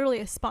 I'm literally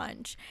a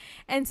sponge.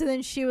 And so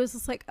then she was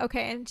just like,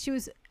 okay. And she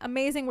was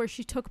amazing where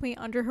she took me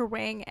under her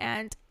wing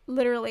and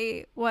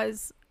literally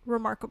was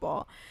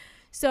remarkable.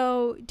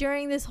 So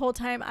during this whole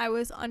time I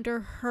was under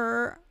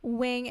her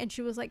wing, and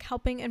she was like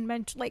helping and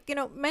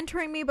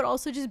mentoring me, but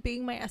also just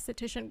being my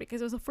esthetician,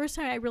 because it was the first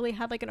time I really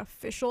had like an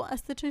official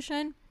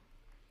esthetician.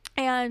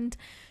 And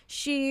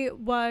she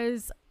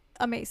was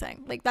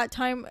amazing. Like that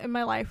time in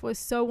my life was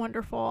so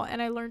wonderful,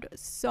 and I learned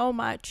so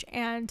much.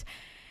 And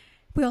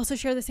we also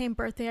share the same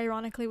birthday,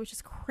 ironically, which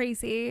is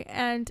crazy.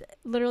 And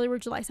literally we're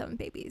July 7th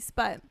babies.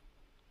 But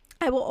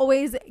I will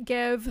always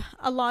give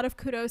a lot of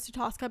kudos to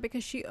Tosca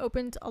because she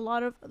opened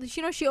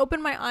she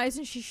opened my eyes,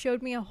 and she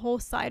showed me a whole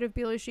side of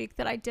Biologique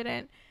that I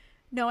didn't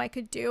know I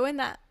could do. And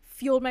that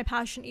fueled my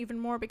passion even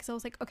more, because I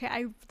was like, okay,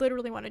 I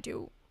literally want to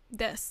do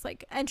this.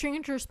 Like entering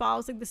into her spa, I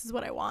was like, this is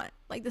what I want.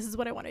 Like, this is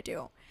what I want to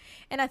do.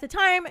 And at the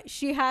time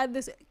she had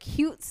this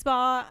cute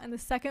spa on the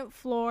second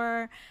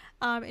floor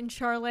in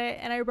Charlotte.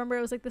 And I remember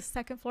it was like the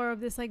second floor of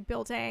this like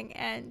building.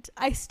 And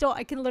I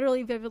can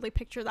literally vividly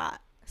picture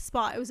that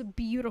spa. It was a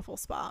beautiful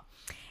spa.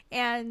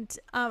 And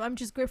I'm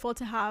just grateful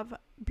to have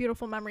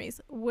beautiful memories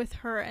with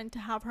her and to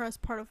have her as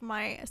part of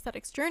my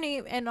aesthetics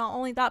journey. And not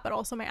only that, but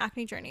also my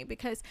acne journey,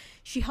 because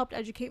she helped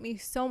educate me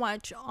so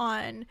much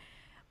on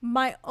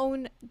my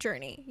own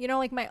journey,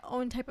 like my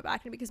own type of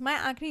acne, because my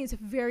acne is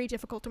very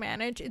difficult to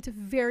manage. It's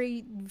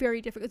very,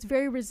 very difficult. It's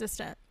very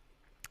resistant.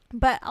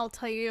 But I'll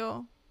tell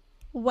you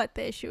what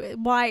the issue is,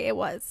 why it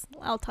was.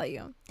 I'll tell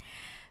you.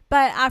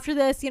 But after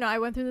this, I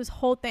went through this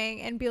whole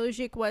thing, and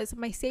Biologique was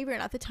my savior.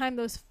 And at the time,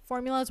 those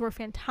formulas were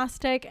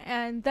fantastic.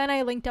 And then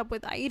I linked up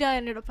with Aida. I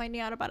ended up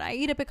finding out about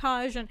Aida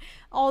Picage and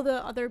all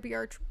the other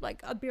BR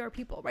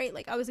people, right?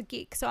 Like I was a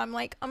geek. So I'm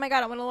like, oh my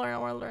God, I want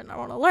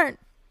to learn.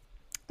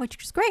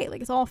 Which is great.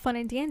 Like it's all fun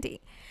and dandy.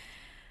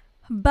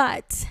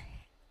 But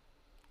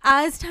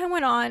as time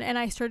went on and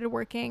I started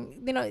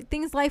working,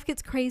 life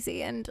gets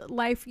crazy, and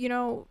life,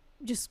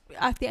 just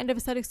at the end of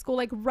aesthetic school,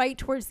 like right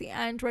towards the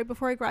end, right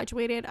before I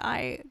graduated,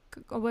 I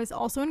was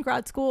also in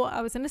grad school.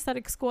 I was in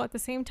aesthetic school at the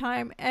same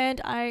time,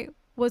 and I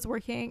was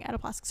working at a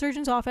plastic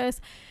surgeon's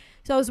office.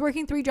 So I was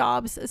working 3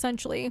 jobs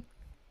essentially.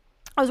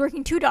 I was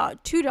working two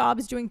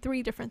jobs doing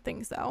 3 different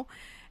things though.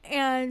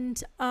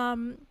 And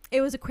it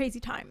was a crazy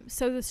time.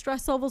 So the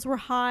stress levels were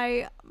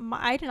high.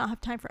 I did not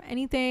have time for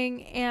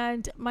anything,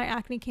 and my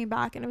acne came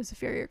back, and it was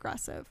very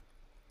aggressive.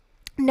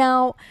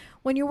 Now,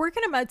 when you work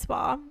in a med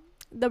spa,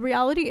 the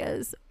reality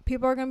is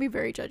people are going to be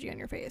very judgy on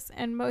your face,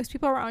 and most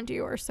people around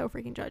you are so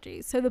freaking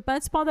judgy. So the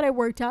med spa that I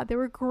worked at, they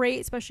were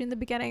great, especially in the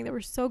beginning. They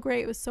were so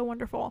great. It was so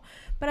wonderful.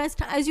 But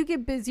as you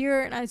get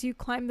busier, and as you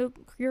climb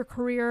your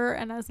career,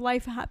 and as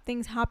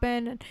things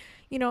happen, and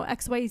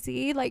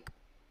XYZ, like,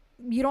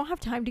 you don't have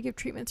time to give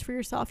treatments for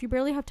yourself. You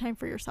barely have time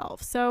for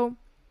yourself. So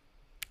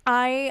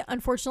I,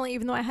 unfortunately,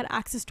 even though I had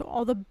access to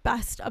all the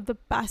best of the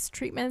best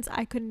treatments,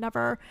 I could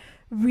never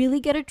really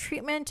get a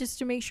treatment just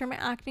to make sure my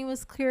acne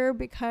was clear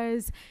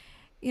because,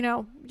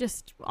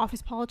 just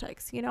office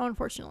politics,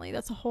 unfortunately.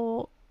 That's a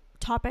whole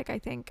topic I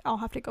think I'll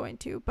have to go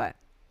into. But,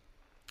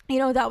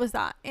 that was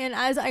that. And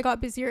as I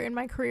got busier in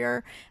my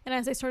career and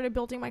as I started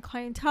building my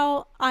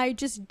clientele, I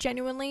just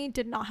genuinely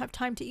did not have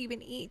time to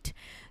even eat.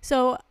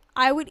 So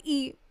I would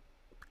eat.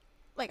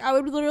 Like, I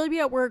would literally be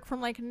at work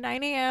from like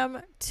 9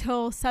 a.m.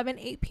 till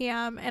 8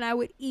 p.m. and I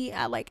would eat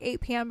at like 8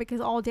 p.m.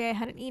 because all day I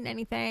hadn't eaten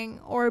anything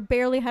or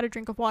barely had a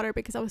drink of water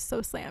because I was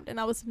so slammed. And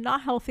that was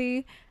not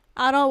healthy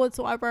at all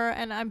whatsoever.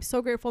 And I'm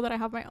so grateful that I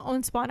have my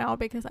own spa now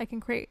because I can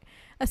create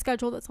a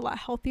schedule that's a lot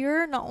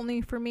healthier, not only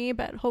for me,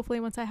 but hopefully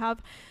once I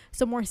have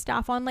some more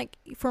staff on, like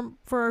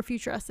for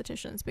future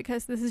estheticians,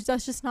 because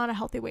that's just not a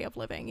healthy way of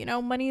living.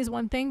 Money is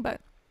one thing, but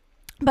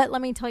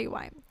let me tell you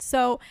why.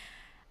 So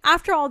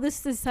after all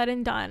this is said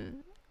and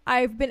done,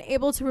 I've been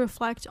able to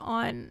reflect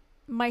on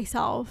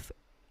myself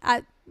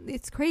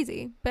it's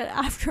crazy, but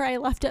after I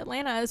left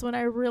Atlanta is when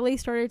I really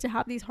started to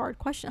have these hard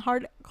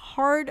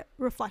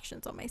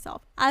reflections on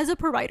myself as a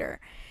provider.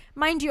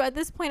 Mind you, at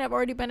this point, I've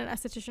already been an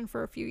esthetician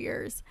for a few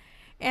years,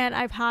 and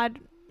I've had,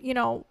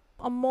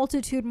 a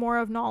multitude more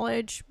of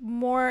knowledge,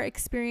 more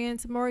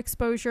experience, more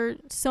exposure,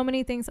 so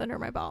many things under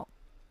my belt.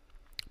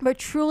 But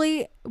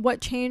truly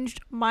what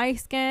changed my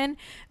skin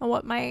and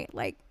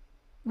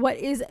what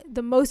is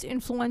the most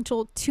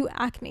influential to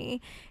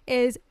acne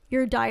is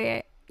your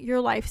diet,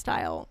 your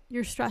lifestyle,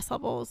 your stress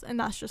levels. And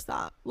that's just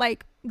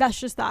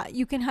that.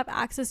 You can have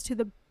access to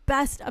the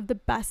best of the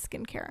best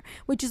skincare,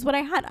 which is what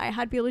I had. I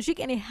had Biologique,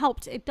 and it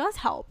helped. It does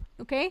help.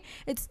 Okay.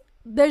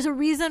 There's a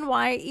reason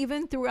why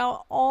even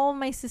throughout all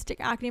my cystic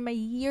acne, my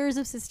years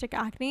of cystic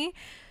acne,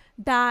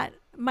 that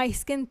my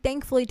skin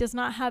thankfully does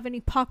not have any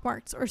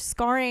pockmarks or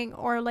scarring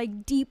or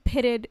like deep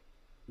pitting.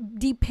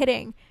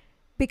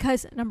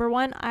 Because number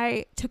 1,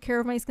 I took care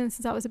of my skin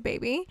since I was a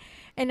baby.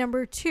 And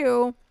number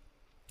 2,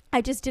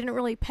 I just didn't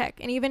really pick.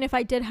 And even if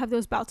I did have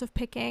those bouts of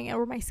picking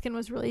or my skin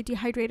was really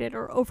dehydrated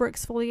or over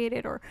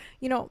exfoliated or,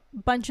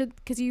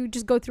 because you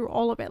just go through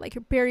all of it, like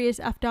your barriers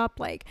effed up,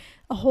 like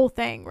a whole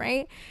thing,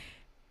 right?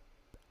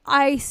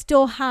 I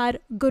still had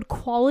good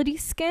quality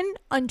skin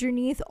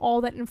underneath all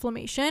that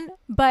inflammation.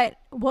 But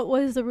what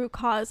was the root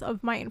cause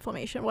of my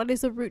inflammation? What is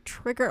the root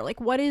trigger?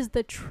 Like, what is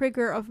the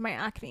trigger of my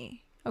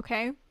acne?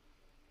 Okay.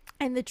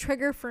 And the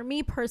trigger for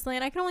me personally,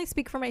 and I can only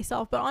speak for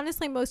myself, but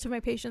honestly, most of my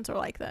patients are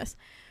like this.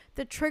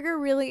 The trigger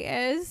really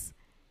is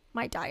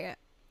my diet.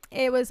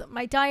 It was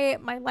my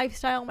diet, my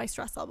lifestyle, my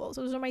stress levels.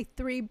 Those are my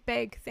 3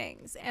 big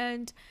things.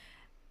 And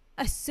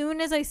as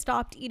soon as I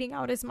stopped eating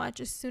out as much,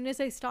 as soon as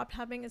I stopped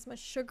having as much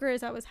sugar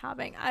as I was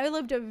having, I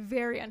lived a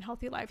very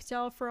unhealthy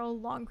lifestyle for a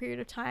long period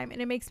of time.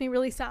 And it makes me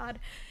really sad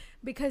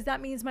because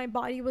that means my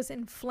body was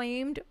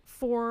inflamed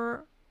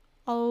for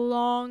a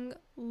long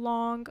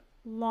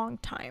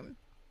time.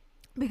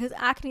 Because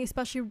acne,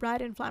 especially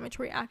red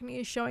inflammatory acne,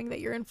 is showing that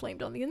you're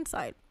inflamed on the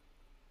inside.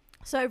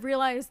 So I've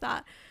realized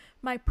that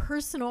my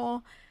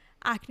personal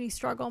acne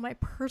struggle, my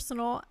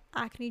personal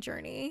acne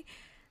journey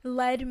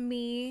led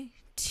me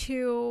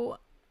to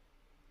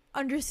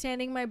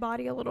understanding my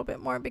body a little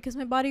bit more, because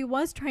my body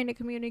was trying to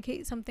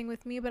communicate something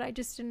with me, but I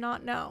just did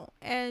not know.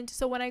 And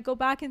so when I go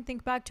back and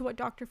think back to what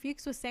Dr.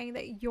 Fuchs was saying,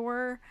 that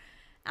your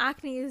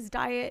acne is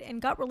diet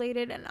and gut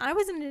related, and I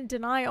was in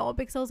denial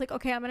because I was like,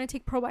 okay, I'm going to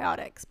take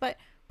probiotics, but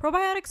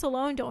probiotics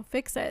alone don't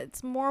fix it.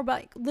 It's more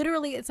about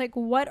literally, it's like,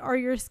 what are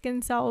your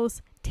skin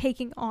cells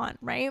taking on,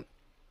 right?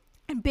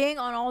 And being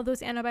on all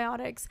those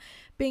antibiotics,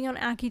 being on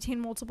Accutane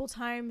multiple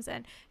times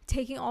and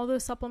taking all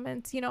those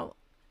supplements,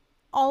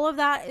 all of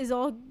that is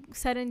all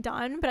said and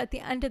done. But at the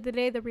end of the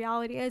day, the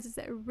reality is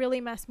that it really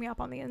messed me up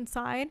on the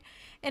inside.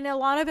 And a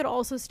lot of it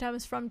also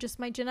stems from just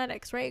my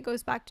genetics, right? It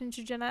goes back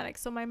into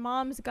genetics. So my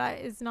mom's gut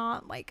is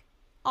not like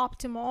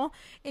optimal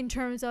in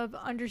terms of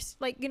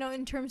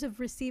in terms of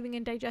receiving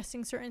and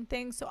digesting certain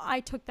things. So I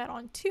took that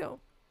on too.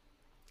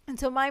 And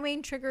so my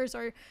main triggers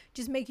are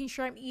just making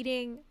sure I'm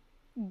eating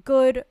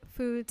good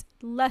foods,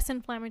 less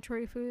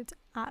inflammatory foods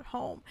at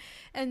home.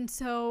 And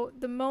so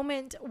the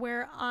moment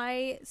where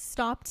I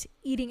stopped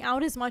eating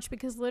out as much,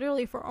 because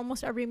literally for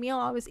almost every meal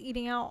I was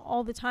eating out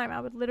all the time, I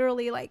would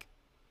literally like,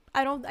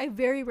 I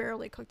very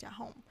rarely cooked at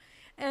home.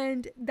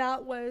 And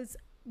that was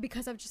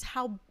because of just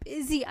how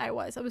busy I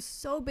was. I was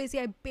so busy.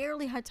 I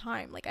barely had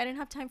time. Like I didn't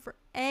have time for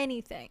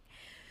anything.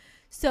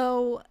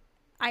 So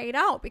I ate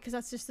out because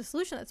that's just the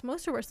solution. That's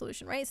most of our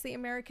solution, right? It's the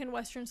American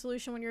Western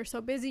solution. When you're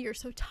so busy, you're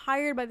so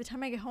tired. By the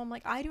time I get home,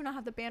 like I do not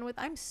have the bandwidth.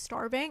 I'm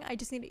starving. I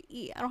just need to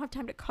eat. I don't have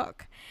time to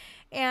cook.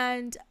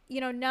 And,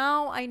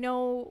 now I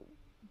know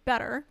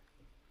better,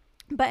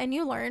 and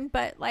you learn,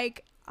 but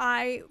like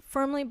I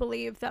firmly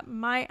believe that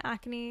my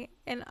acne,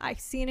 and I've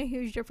seen a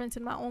huge difference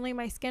in not only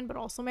my skin, but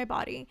also my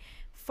body,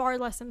 far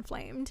less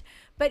inflamed.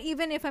 But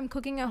even if I'm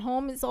cooking at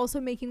home, it's also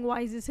making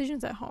wise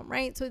decisions at home,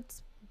 right? So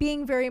it's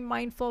being very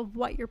mindful of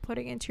what you're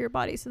putting into your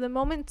body. So the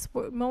moment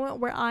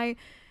where I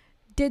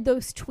did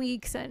those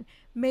tweaks and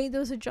made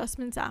those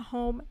adjustments at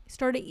home,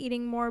 started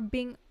eating more,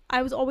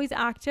 I was always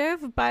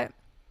active, but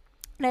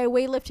I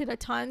weightlifted a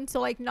ton. So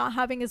like not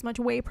having as much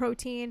whey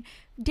protein.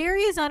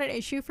 Dairy is not an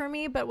issue for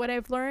me, but what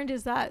I've learned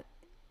is that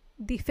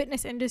the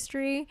fitness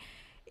industry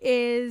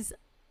is,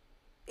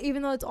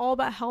 even though it's all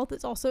about health,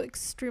 it's also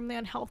extremely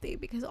unhealthy,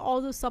 because all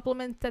those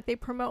supplements that they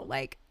promote,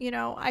 like,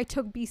 I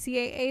took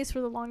BCAAs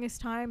for the longest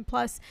time,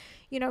 plus,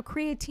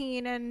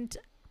 creatine and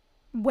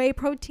whey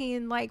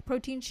protein, like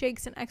protein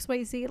shakes and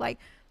XYZ, like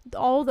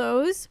all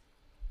those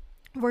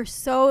were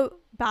so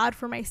bad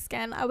for my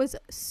skin. I was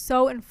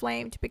so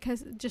inflamed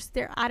because just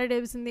their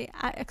additives and the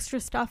extra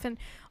stuff and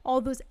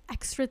all those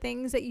extra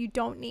things that you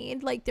don't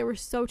need, like they were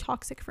so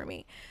toxic for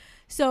me.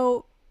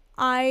 So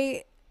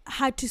I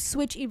had to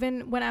switch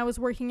even when I was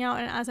working out,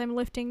 and as I'm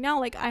lifting now,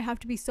 like I have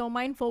to be so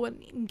mindful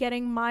with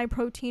getting my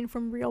protein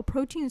from real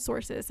protein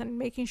sources and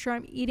making sure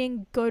I'm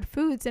eating good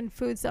foods and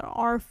foods that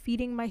are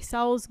feeding my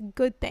cells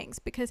good things,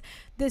 because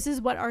this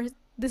is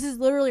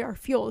literally our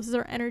fuel. This is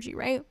our energy,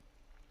 right?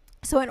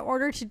 So in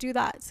order to do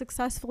that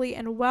successfully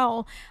and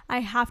well, I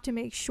have to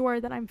make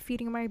sure that I'm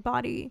feeding my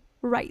body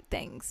right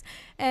things.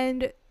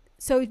 And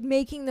so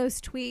making those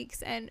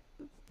tweaks and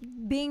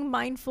being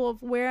mindful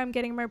of where I'm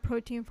getting my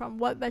protein from,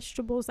 what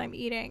vegetables I'm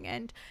eating.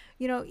 And,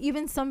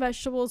 even some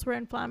vegetables were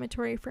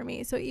inflammatory for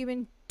me. So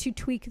even to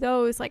tweak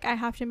those, like I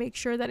have to make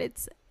sure that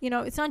it's,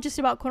 it's not just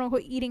about quote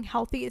unquote eating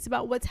healthy. It's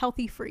about what's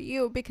healthy for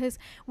you, because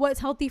what's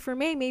healthy for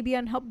me may be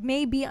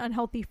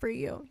unhealthy for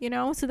you,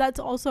 So that's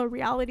also a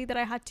reality that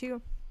I had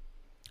to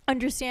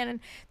understand. And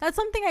that's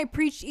something I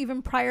preached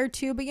even prior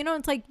to, but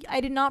it's like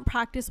I did not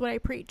practice what I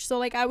preach. So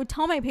like I would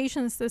tell my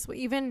patients this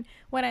even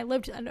when I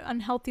lived an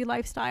unhealthy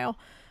lifestyle,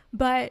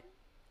 but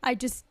I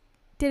just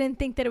didn't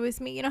think that it was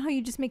me. You know how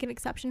you just make an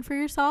exception for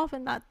yourself,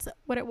 and that's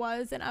what it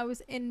was. And I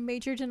was in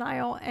major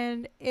denial,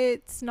 and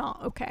it's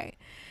not okay.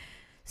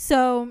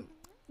 So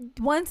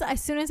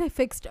as soon as I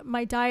fixed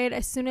my diet,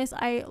 as soon as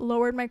I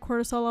lowered my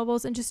cortisol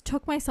levels and just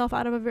took myself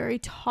out of a very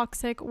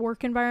toxic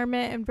work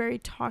environment and very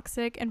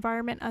toxic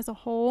environment as a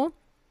whole,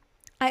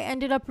 I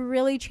ended up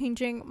really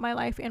changing my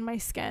life and my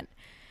skin.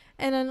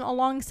 And then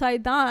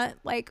alongside that,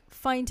 like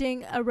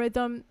finding a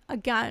rhythm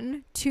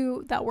again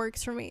that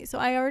works for me. So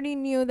I already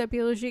knew that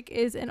Biologique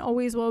is and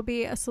always will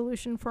be a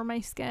solution for my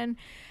skin,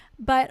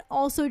 but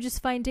also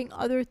just finding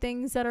other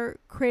things that are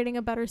creating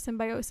a better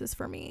symbiosis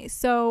for me.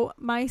 So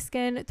my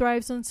skin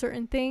thrives on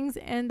certain things,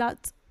 and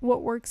that's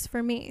what works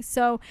for me.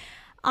 So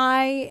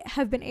I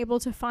have been able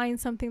to find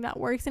something that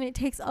works, and it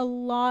takes a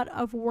lot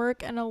of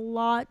work and a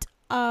lot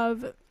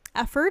of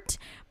effort.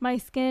 My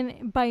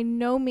skin by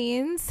no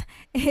means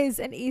is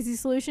an easy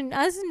solution,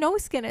 as no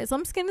skin is.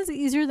 Some skin is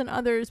easier than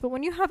others, but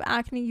when you have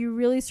acne, you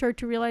really start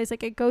to realize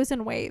like it goes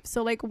in waves.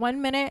 So like 1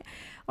 minute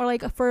or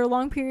like for a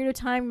long period of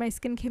time, my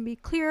skin can be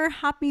clear,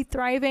 happy,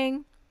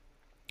 thriving.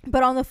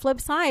 But on the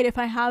flip side, if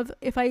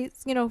I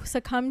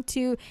succumb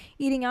to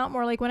eating out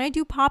more, like when I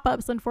do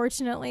pop-ups,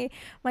 unfortunately,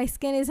 my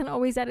skin isn't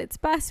always at its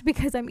best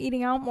because I'm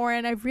eating out more.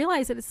 And I've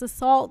realized that it's the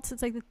salts.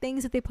 It's like the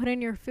things that they put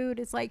in your food.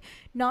 It's like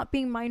not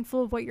being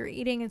mindful of what you're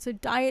eating. And so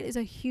diet is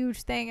a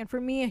huge thing. And for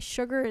me,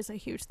 sugar is a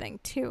huge thing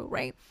too,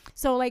 right?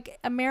 So like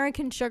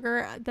American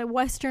sugar, the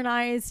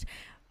westernized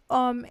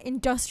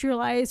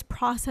industrialized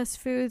processed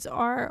foods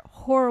are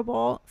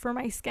horrible for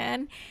my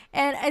skin,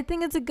 and I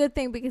think it's a good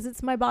thing because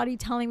it's my body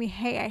telling me,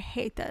 hey, I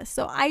hate this.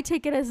 So I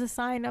take it as a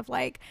sign of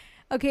like,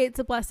 okay, it's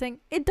a blessing.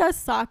 It does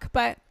suck,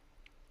 but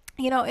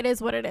it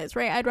is what it is,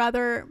 right? I'd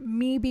rather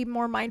me be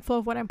more mindful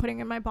of what I'm putting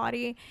in my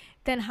body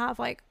than have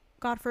like,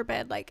 God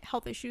forbid, like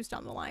health issues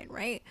down the line,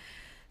 right?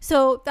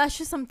 So that's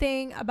just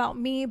something about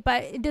me,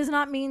 but it does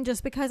not mean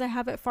just because I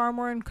have it far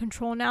more in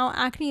control now.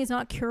 Acne is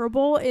not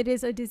curable. It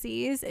is a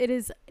disease. It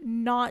is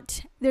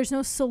not, there's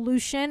no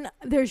solution.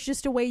 There's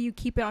just a way you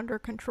keep it under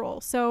control.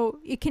 So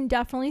it can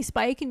definitely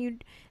spike,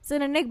 and it's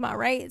an enigma,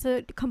 right? It's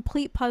a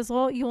complete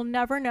puzzle. You'll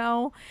never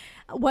know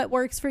what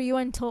works for you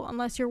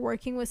unless you're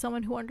working with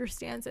someone who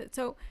understands it.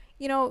 So,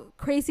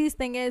 craziest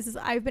thing is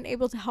I've been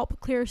able to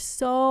help clear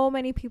so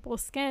many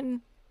people's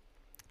skin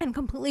and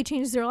completely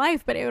changes their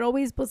life. But it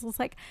always was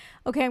like,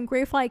 okay, I'm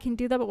grateful I can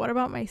do that, but what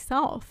about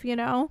myself, you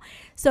know?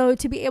 So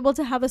to be able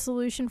to have a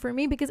solution for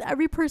me, because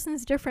every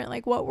person's different,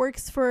 like what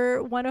works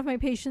for one of my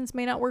patients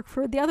may not work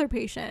for the other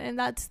patient. And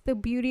that's the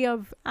beauty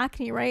of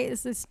acne, right?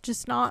 Is this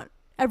just not,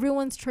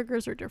 everyone's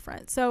triggers are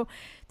different. So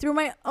through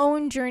my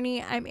own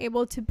journey, I'm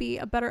able to be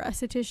a better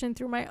esthetician.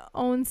 Through my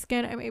own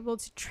skin, I'm able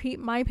to treat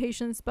my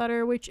patients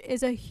better, which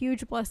is a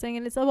huge blessing.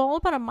 And it's all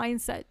about a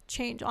mindset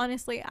change.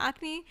 Honestly,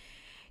 acne,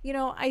 you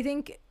know, I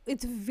think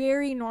it's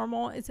very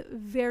normal. It's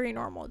very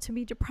normal to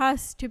be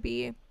depressed, to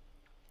be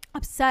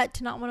upset,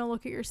 to not want to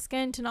look at your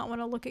skin, to not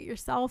want to look at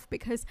yourself,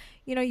 because,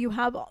 you know,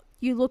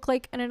 you look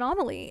like an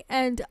anomaly.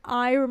 And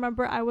I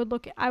remember I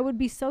would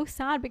be so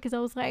sad because I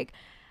was like,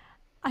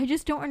 I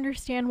just don't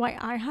understand why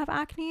I have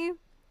acne,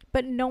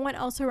 but no one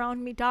else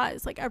around me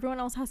does. Like everyone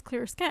else has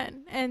clear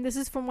skin. And this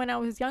is from when I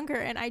was younger.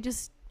 And I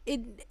just,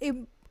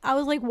 I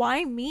was like,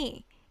 why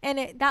me?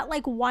 And that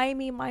like, why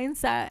me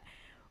mindset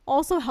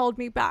also held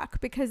me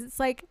back, because it's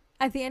like,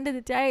 at the end of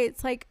the day,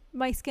 it's like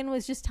my skin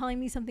was just telling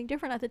me something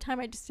different. At the time,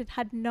 I just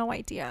had no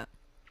idea.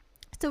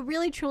 So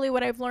really, truly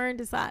what I've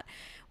learned is that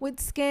with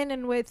skin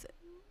and with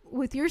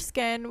your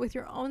skin, with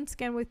your own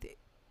skin, with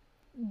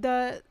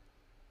the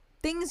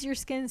things your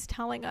skin's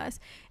telling us,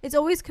 it's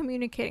always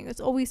communicating, it's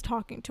always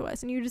talking to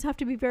us, and you just have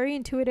to be very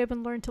intuitive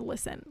and learn to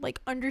listen, like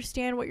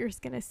understand what your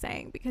skin is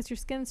saying, because your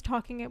skin's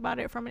talking about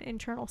it from an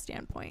internal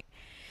standpoint.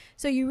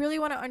 So you really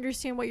want to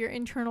understand what your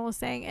internal is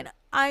saying. And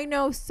I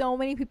know so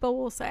many people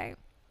will say,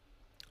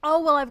 oh,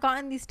 well, I've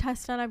gotten these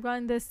tests done, I've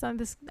gotten this done,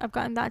 I've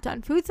gotten that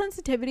done. Food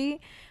sensitivity,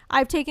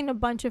 I've taken a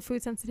bunch of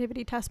food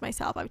sensitivity tests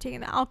myself. I've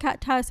taken the ALCAT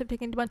test, I've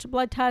taken a bunch of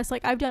blood tests,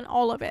 like I've done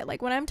all of it.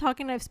 Like when I'm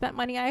talking I've spent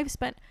money, I've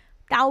spent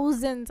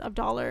thousands of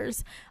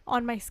dollars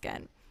on my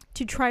skin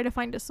to try to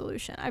find a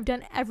solution. I've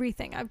done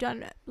everything. I've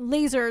done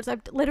lasers.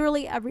 I've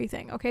literally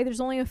everything. Okay.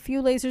 There's only a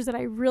few lasers that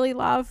I really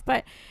love,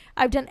 but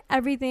I've done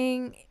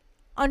everything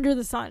under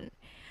the sun.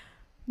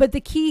 But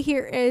the key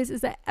here is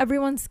that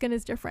everyone's skin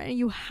is different, and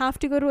you have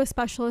to go to a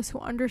specialist who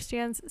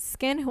understands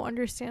skin, who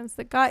understands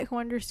the gut, who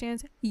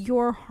understands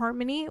your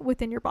harmony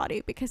within your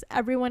body, because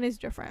everyone is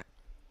different.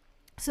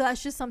 So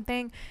that's just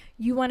something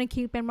you want to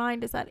keep in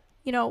mind, is that,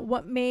 you know,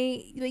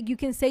 like you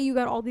can say you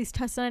got all these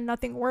tests done and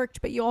nothing worked,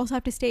 but you also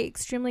have to stay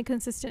extremely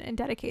consistent and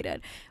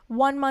dedicated.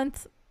 1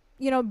 month,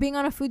 you know, being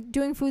on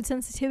doing food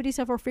sensitivity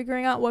stuff, or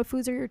figuring out what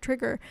foods are your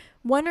trigger,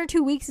 1 or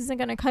 2 weeks isn't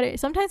going to cut it.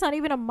 Sometimes not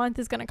even a month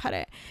is going to cut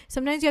it.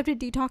 Sometimes you have to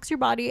detox your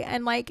body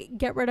and like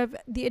get rid of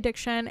the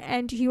addiction,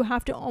 and you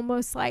have to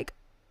almost like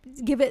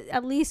give it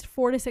at least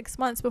 4 to 6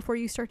 months before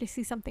you start to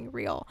see something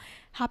real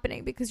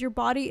happening, because your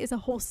body is a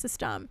whole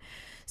system.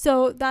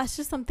 So that's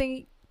just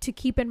something to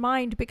keep in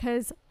mind,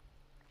 because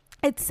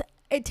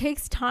it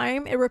takes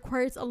time. It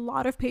requires a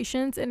lot of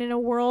patience. And in a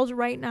world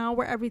right now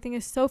where everything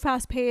is so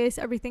fast paced,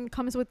 everything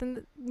comes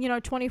within,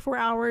 24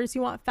 hours,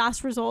 you want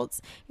fast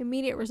results,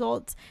 immediate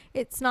results.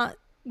 It's not,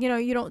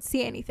 you don't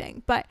see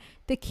anything. But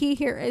the key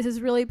here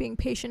is really being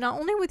patient, not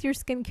only with your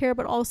skincare,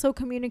 but also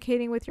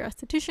communicating with your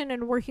esthetician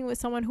and working with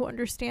someone who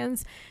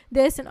understands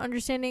this, and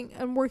understanding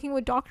and working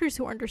with doctors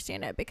who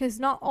understand it, because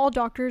not all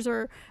doctors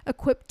are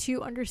equipped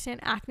to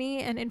understand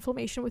acne and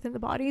inflammation within the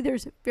body.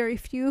 There's very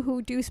few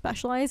who do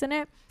specialize in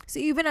it. So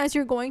even as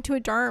you're going to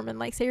a derm, and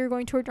like say you're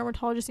going to a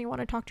dermatologist and you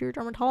want to talk to your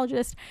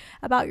dermatologist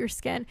about your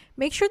skin,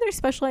 make sure they're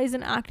specialized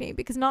in acne,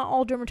 because not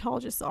all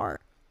dermatologists are.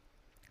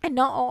 And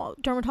not all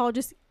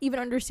dermatologists even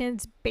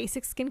understands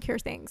basic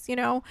skincare things,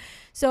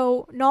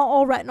 So not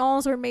all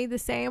retinols are made the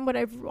same. What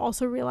I've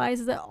also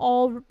realized is that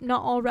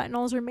not all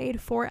retinols are made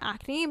for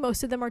acne.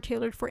 Most of them are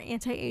tailored for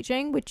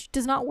anti-aging, which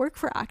does not work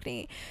for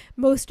acne.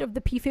 Most of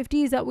the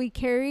P50s that we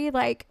carry,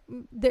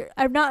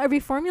 not every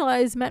formula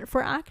is meant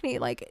for acne.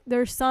 Like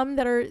there's some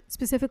that are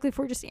specifically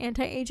for just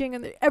anti-aging,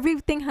 and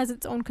everything has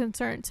its own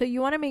concern. So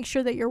you want to make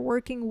sure that you're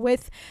working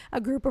with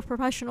a group of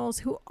professionals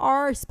who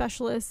are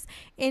specialists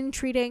in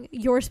treating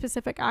your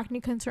specific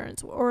acne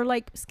concerns, or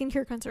like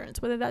skincare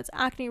concerns, whether that's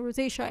acne,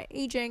 rosacea,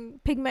 aging,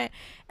 pigment.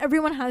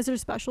 Everyone has their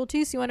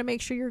specialties, so you want to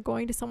make sure you're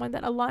going to someone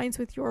that aligns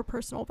with your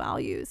personal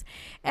values.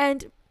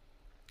 And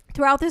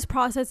throughout this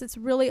process, it's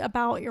really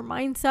about your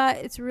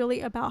mindset. It's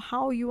really about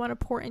how you want to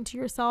pour into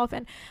yourself.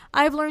 And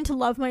I've learned to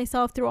love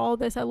myself through all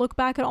this. I look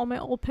back at all my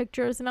old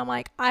pictures and I'm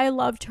like, I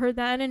loved her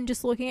then. And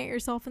just looking at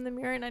yourself in the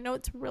mirror, and I know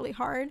it's really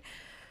hard,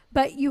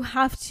 but you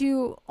have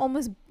to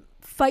almost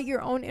fight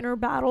your own inner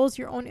battles,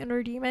 your own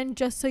inner demon,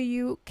 just so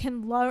you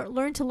can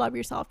learn to love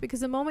yourself.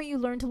 Because the moment you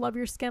learn to love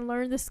your skin,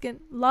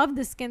 love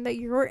the skin that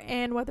you're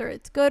in, whether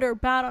it's good or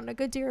bad, on a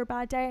good day or a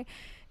bad day,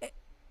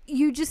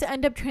 you just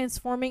end up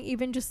transforming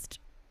even just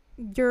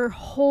your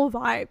whole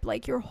vibe,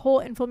 like your whole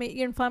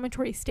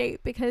inflammatory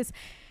state, because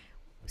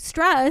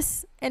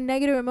stress and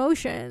negative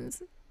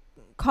emotions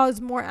cause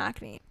more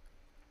acne.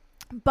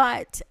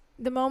 But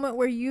the moment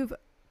where you've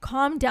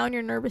calm down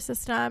your nervous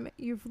system,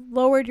 you've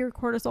lowered your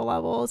cortisol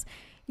levels,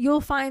 you'll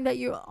find that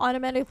you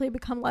automatically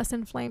become less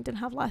inflamed and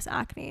have less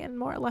acne and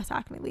less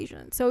acne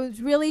lesions. So it's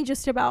really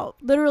just about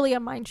literally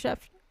a mind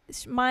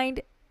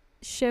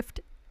shift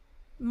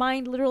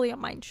literally a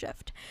mind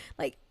shift,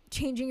 like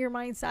changing your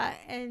mindset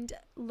and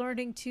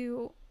learning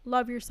to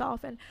love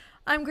yourself. And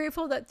I'm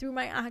grateful that through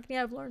my acne,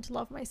 I've learned to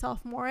love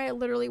myself more. I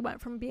literally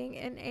went from being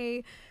in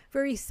a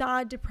very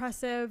sad,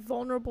 depressive,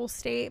 vulnerable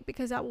state,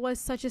 because that was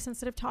such a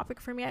sensitive topic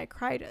for me. I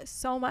cried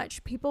so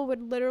much. People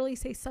would literally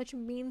say such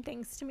mean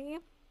things to me.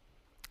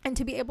 And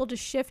to be able to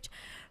shift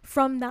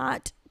from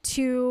that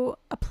to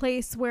a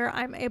place where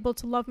I'm able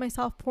to love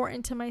myself, pour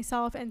into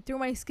myself, and through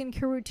my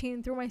skincare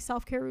routine, through my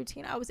self-care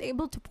routine, I was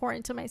able to pour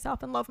into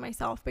myself and love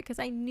myself, because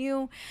I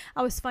knew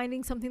I was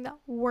finding something that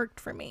worked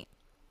for me.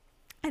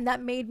 And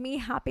that made me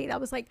happy. That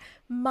was like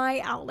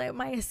my outlet,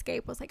 my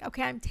escape was like,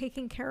 okay, I'm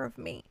taking care of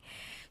me.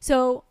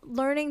 So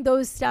learning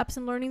those steps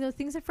and learning those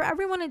things, and for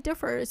everyone it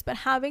differs, but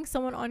having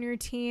someone on your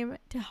team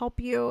to help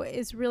you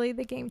is really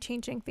the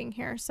game-changing thing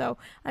here. So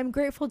I'm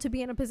grateful to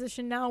be in a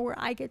position now where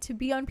I get to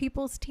be on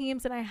people's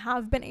teams, and I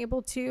have been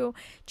able to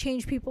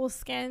change people's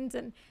skins,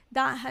 and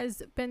that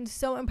has been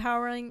so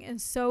empowering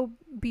and so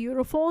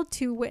beautiful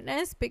to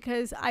witness,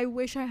 because I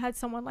wish I had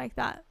someone like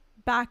that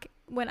back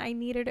when I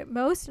needed it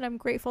most. And I'm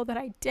grateful that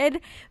I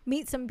did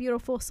meet some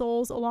beautiful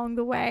souls along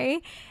the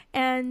way,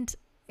 and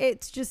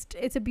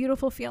it's a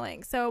beautiful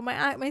feeling. So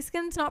my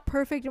skin's not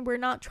perfect, and we're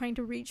not trying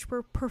to reach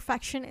for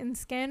perfection in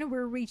skin.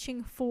 We're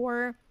reaching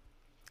for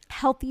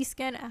healthy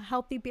skin, a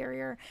healthy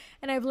barrier,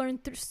 and I've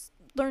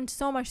learned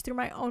so much through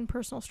my own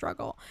personal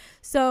struggle.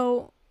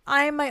 So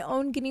I'm my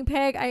own guinea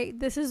pig.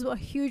 This is a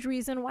huge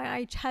reason why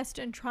I test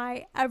and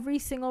try every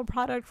single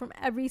product from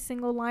every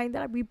single line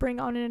that we bring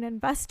on and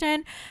invest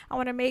in. I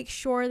want to make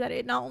sure that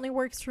it not only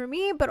works for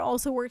me, but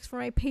also works for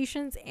my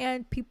patients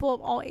and people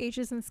of all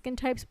ages and skin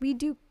types. We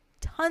do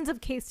tons of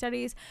case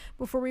studies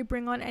before we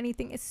bring on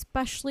anything,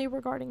 especially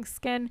regarding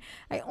skin.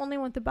 I only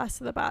want the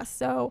best of the best.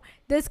 So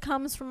this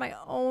comes from my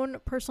own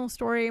personal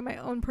story, my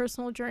own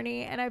personal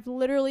journey, and I've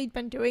literally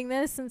been doing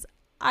this since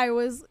I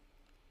was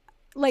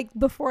like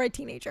before a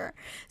teenager.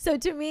 So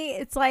to me,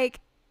 it's like,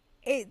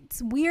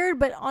 it's weird,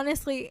 but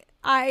honestly,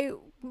 I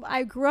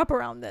grew up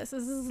around this.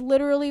 This is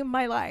literally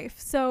my life.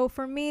 So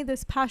for me,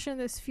 this passion,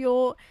 this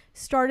fuel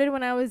started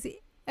when I was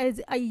as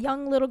a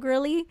young little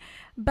girly,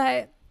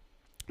 but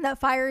that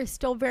fire is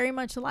still very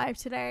much alive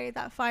today.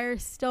 That fire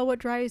is still what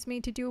drives me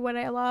to do what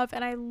I love.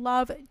 And I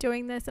love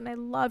doing this, and I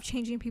love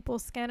changing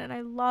people's skin, and I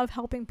love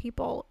helping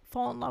people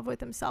fall in love with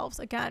themselves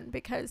again,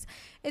 because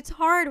it's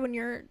hard when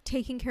you're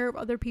taking care of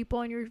other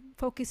people and you're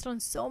focused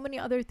on so many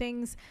other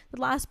things.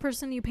 The last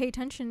person you pay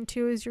attention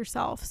to is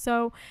yourself.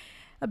 So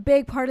a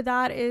big part of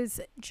that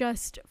is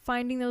just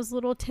finding those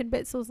little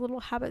tidbits, those little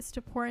habits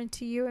to pour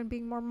into you, and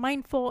being more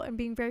mindful and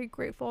being very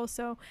grateful.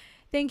 So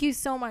thank you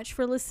so much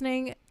for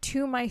listening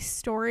to my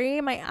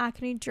story, my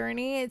acne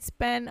journey. It's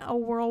been a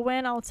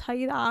whirlwind, I'll tell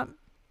you that.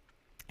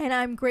 And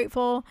I'm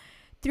grateful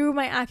through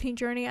my acne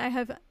journey. I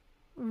have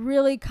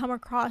really come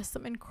across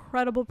some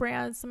incredible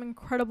brands, some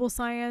incredible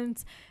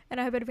science,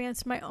 and I have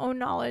advanced my own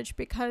knowledge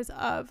because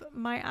of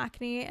my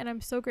acne. And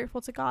I'm so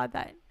grateful to God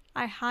that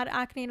I had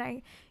acne, and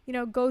I,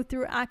 go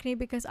through acne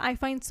because I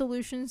find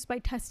solutions by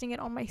testing it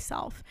on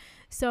myself.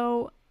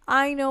 So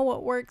I know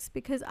what works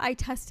because I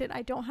test it.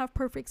 I don't have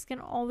perfect skin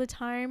all the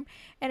time.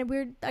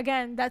 And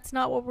that's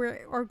not what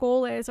our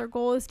goal is. Our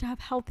goal is to have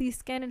healthy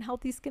skin, and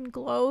healthy skin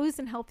glows,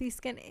 and healthy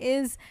skin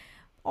is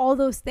all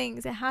those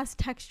things. It has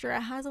texture.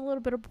 It has a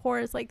little bit of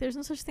pores. Like, there's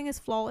no such thing as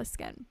flawless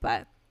skin.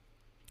 But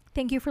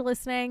thank you for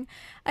listening.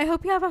 I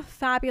hope you have a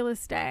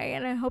fabulous day,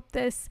 and I hope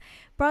this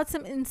brought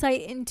some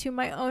insight into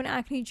my own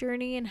acne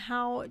journey and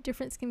how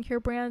different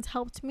skincare brands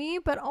helped me,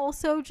 but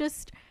also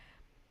just,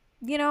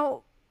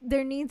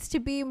 there needs to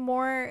be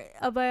more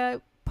of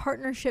a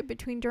partnership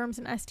between derms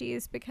and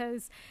SDs,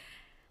 because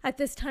at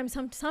this time,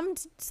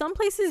 some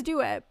places do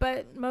it,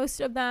 but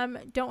most of them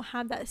don't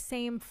have that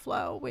same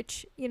flow,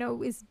 which,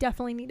 is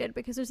definitely needed,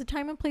 because there's a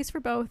time and place for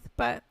both.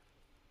 But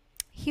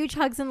huge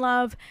hugs and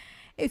love.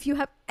 If you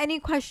have any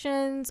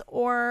questions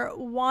or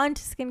want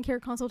skincare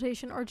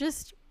consultation, or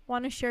just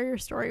want to share your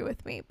story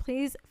with me,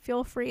 please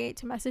feel free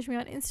to message me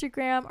on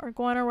Instagram or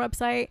go on our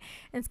website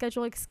and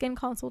schedule a skin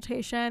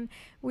consultation.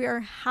 We are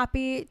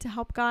happy to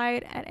help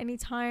guide at any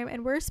time,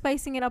 and we're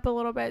spicing it up a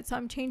little bit. So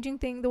I'm changing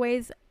the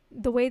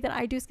way that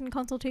I do skin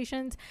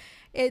consultations.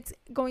 It's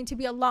going to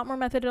be a lot more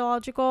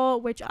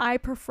methodological, which I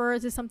prefer.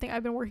 This is something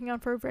I've been working on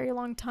for a very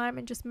long time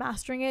and just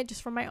mastering it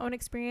just from my own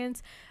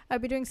experience.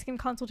 I've been doing skin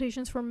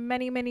consultations for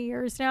many, many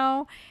years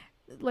now,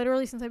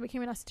 literally since I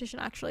became an esthetician,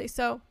 actually.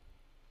 So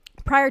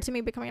prior to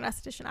me becoming an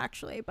esthetician,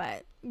 actually,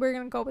 but we're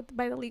going to go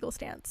by the legal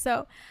stance.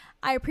 So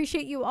I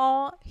appreciate you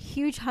all.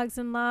 Huge hugs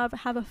and love.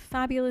 Have a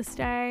fabulous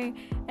day,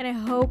 and I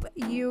hope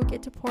you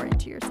get to pour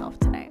into yourself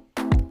today.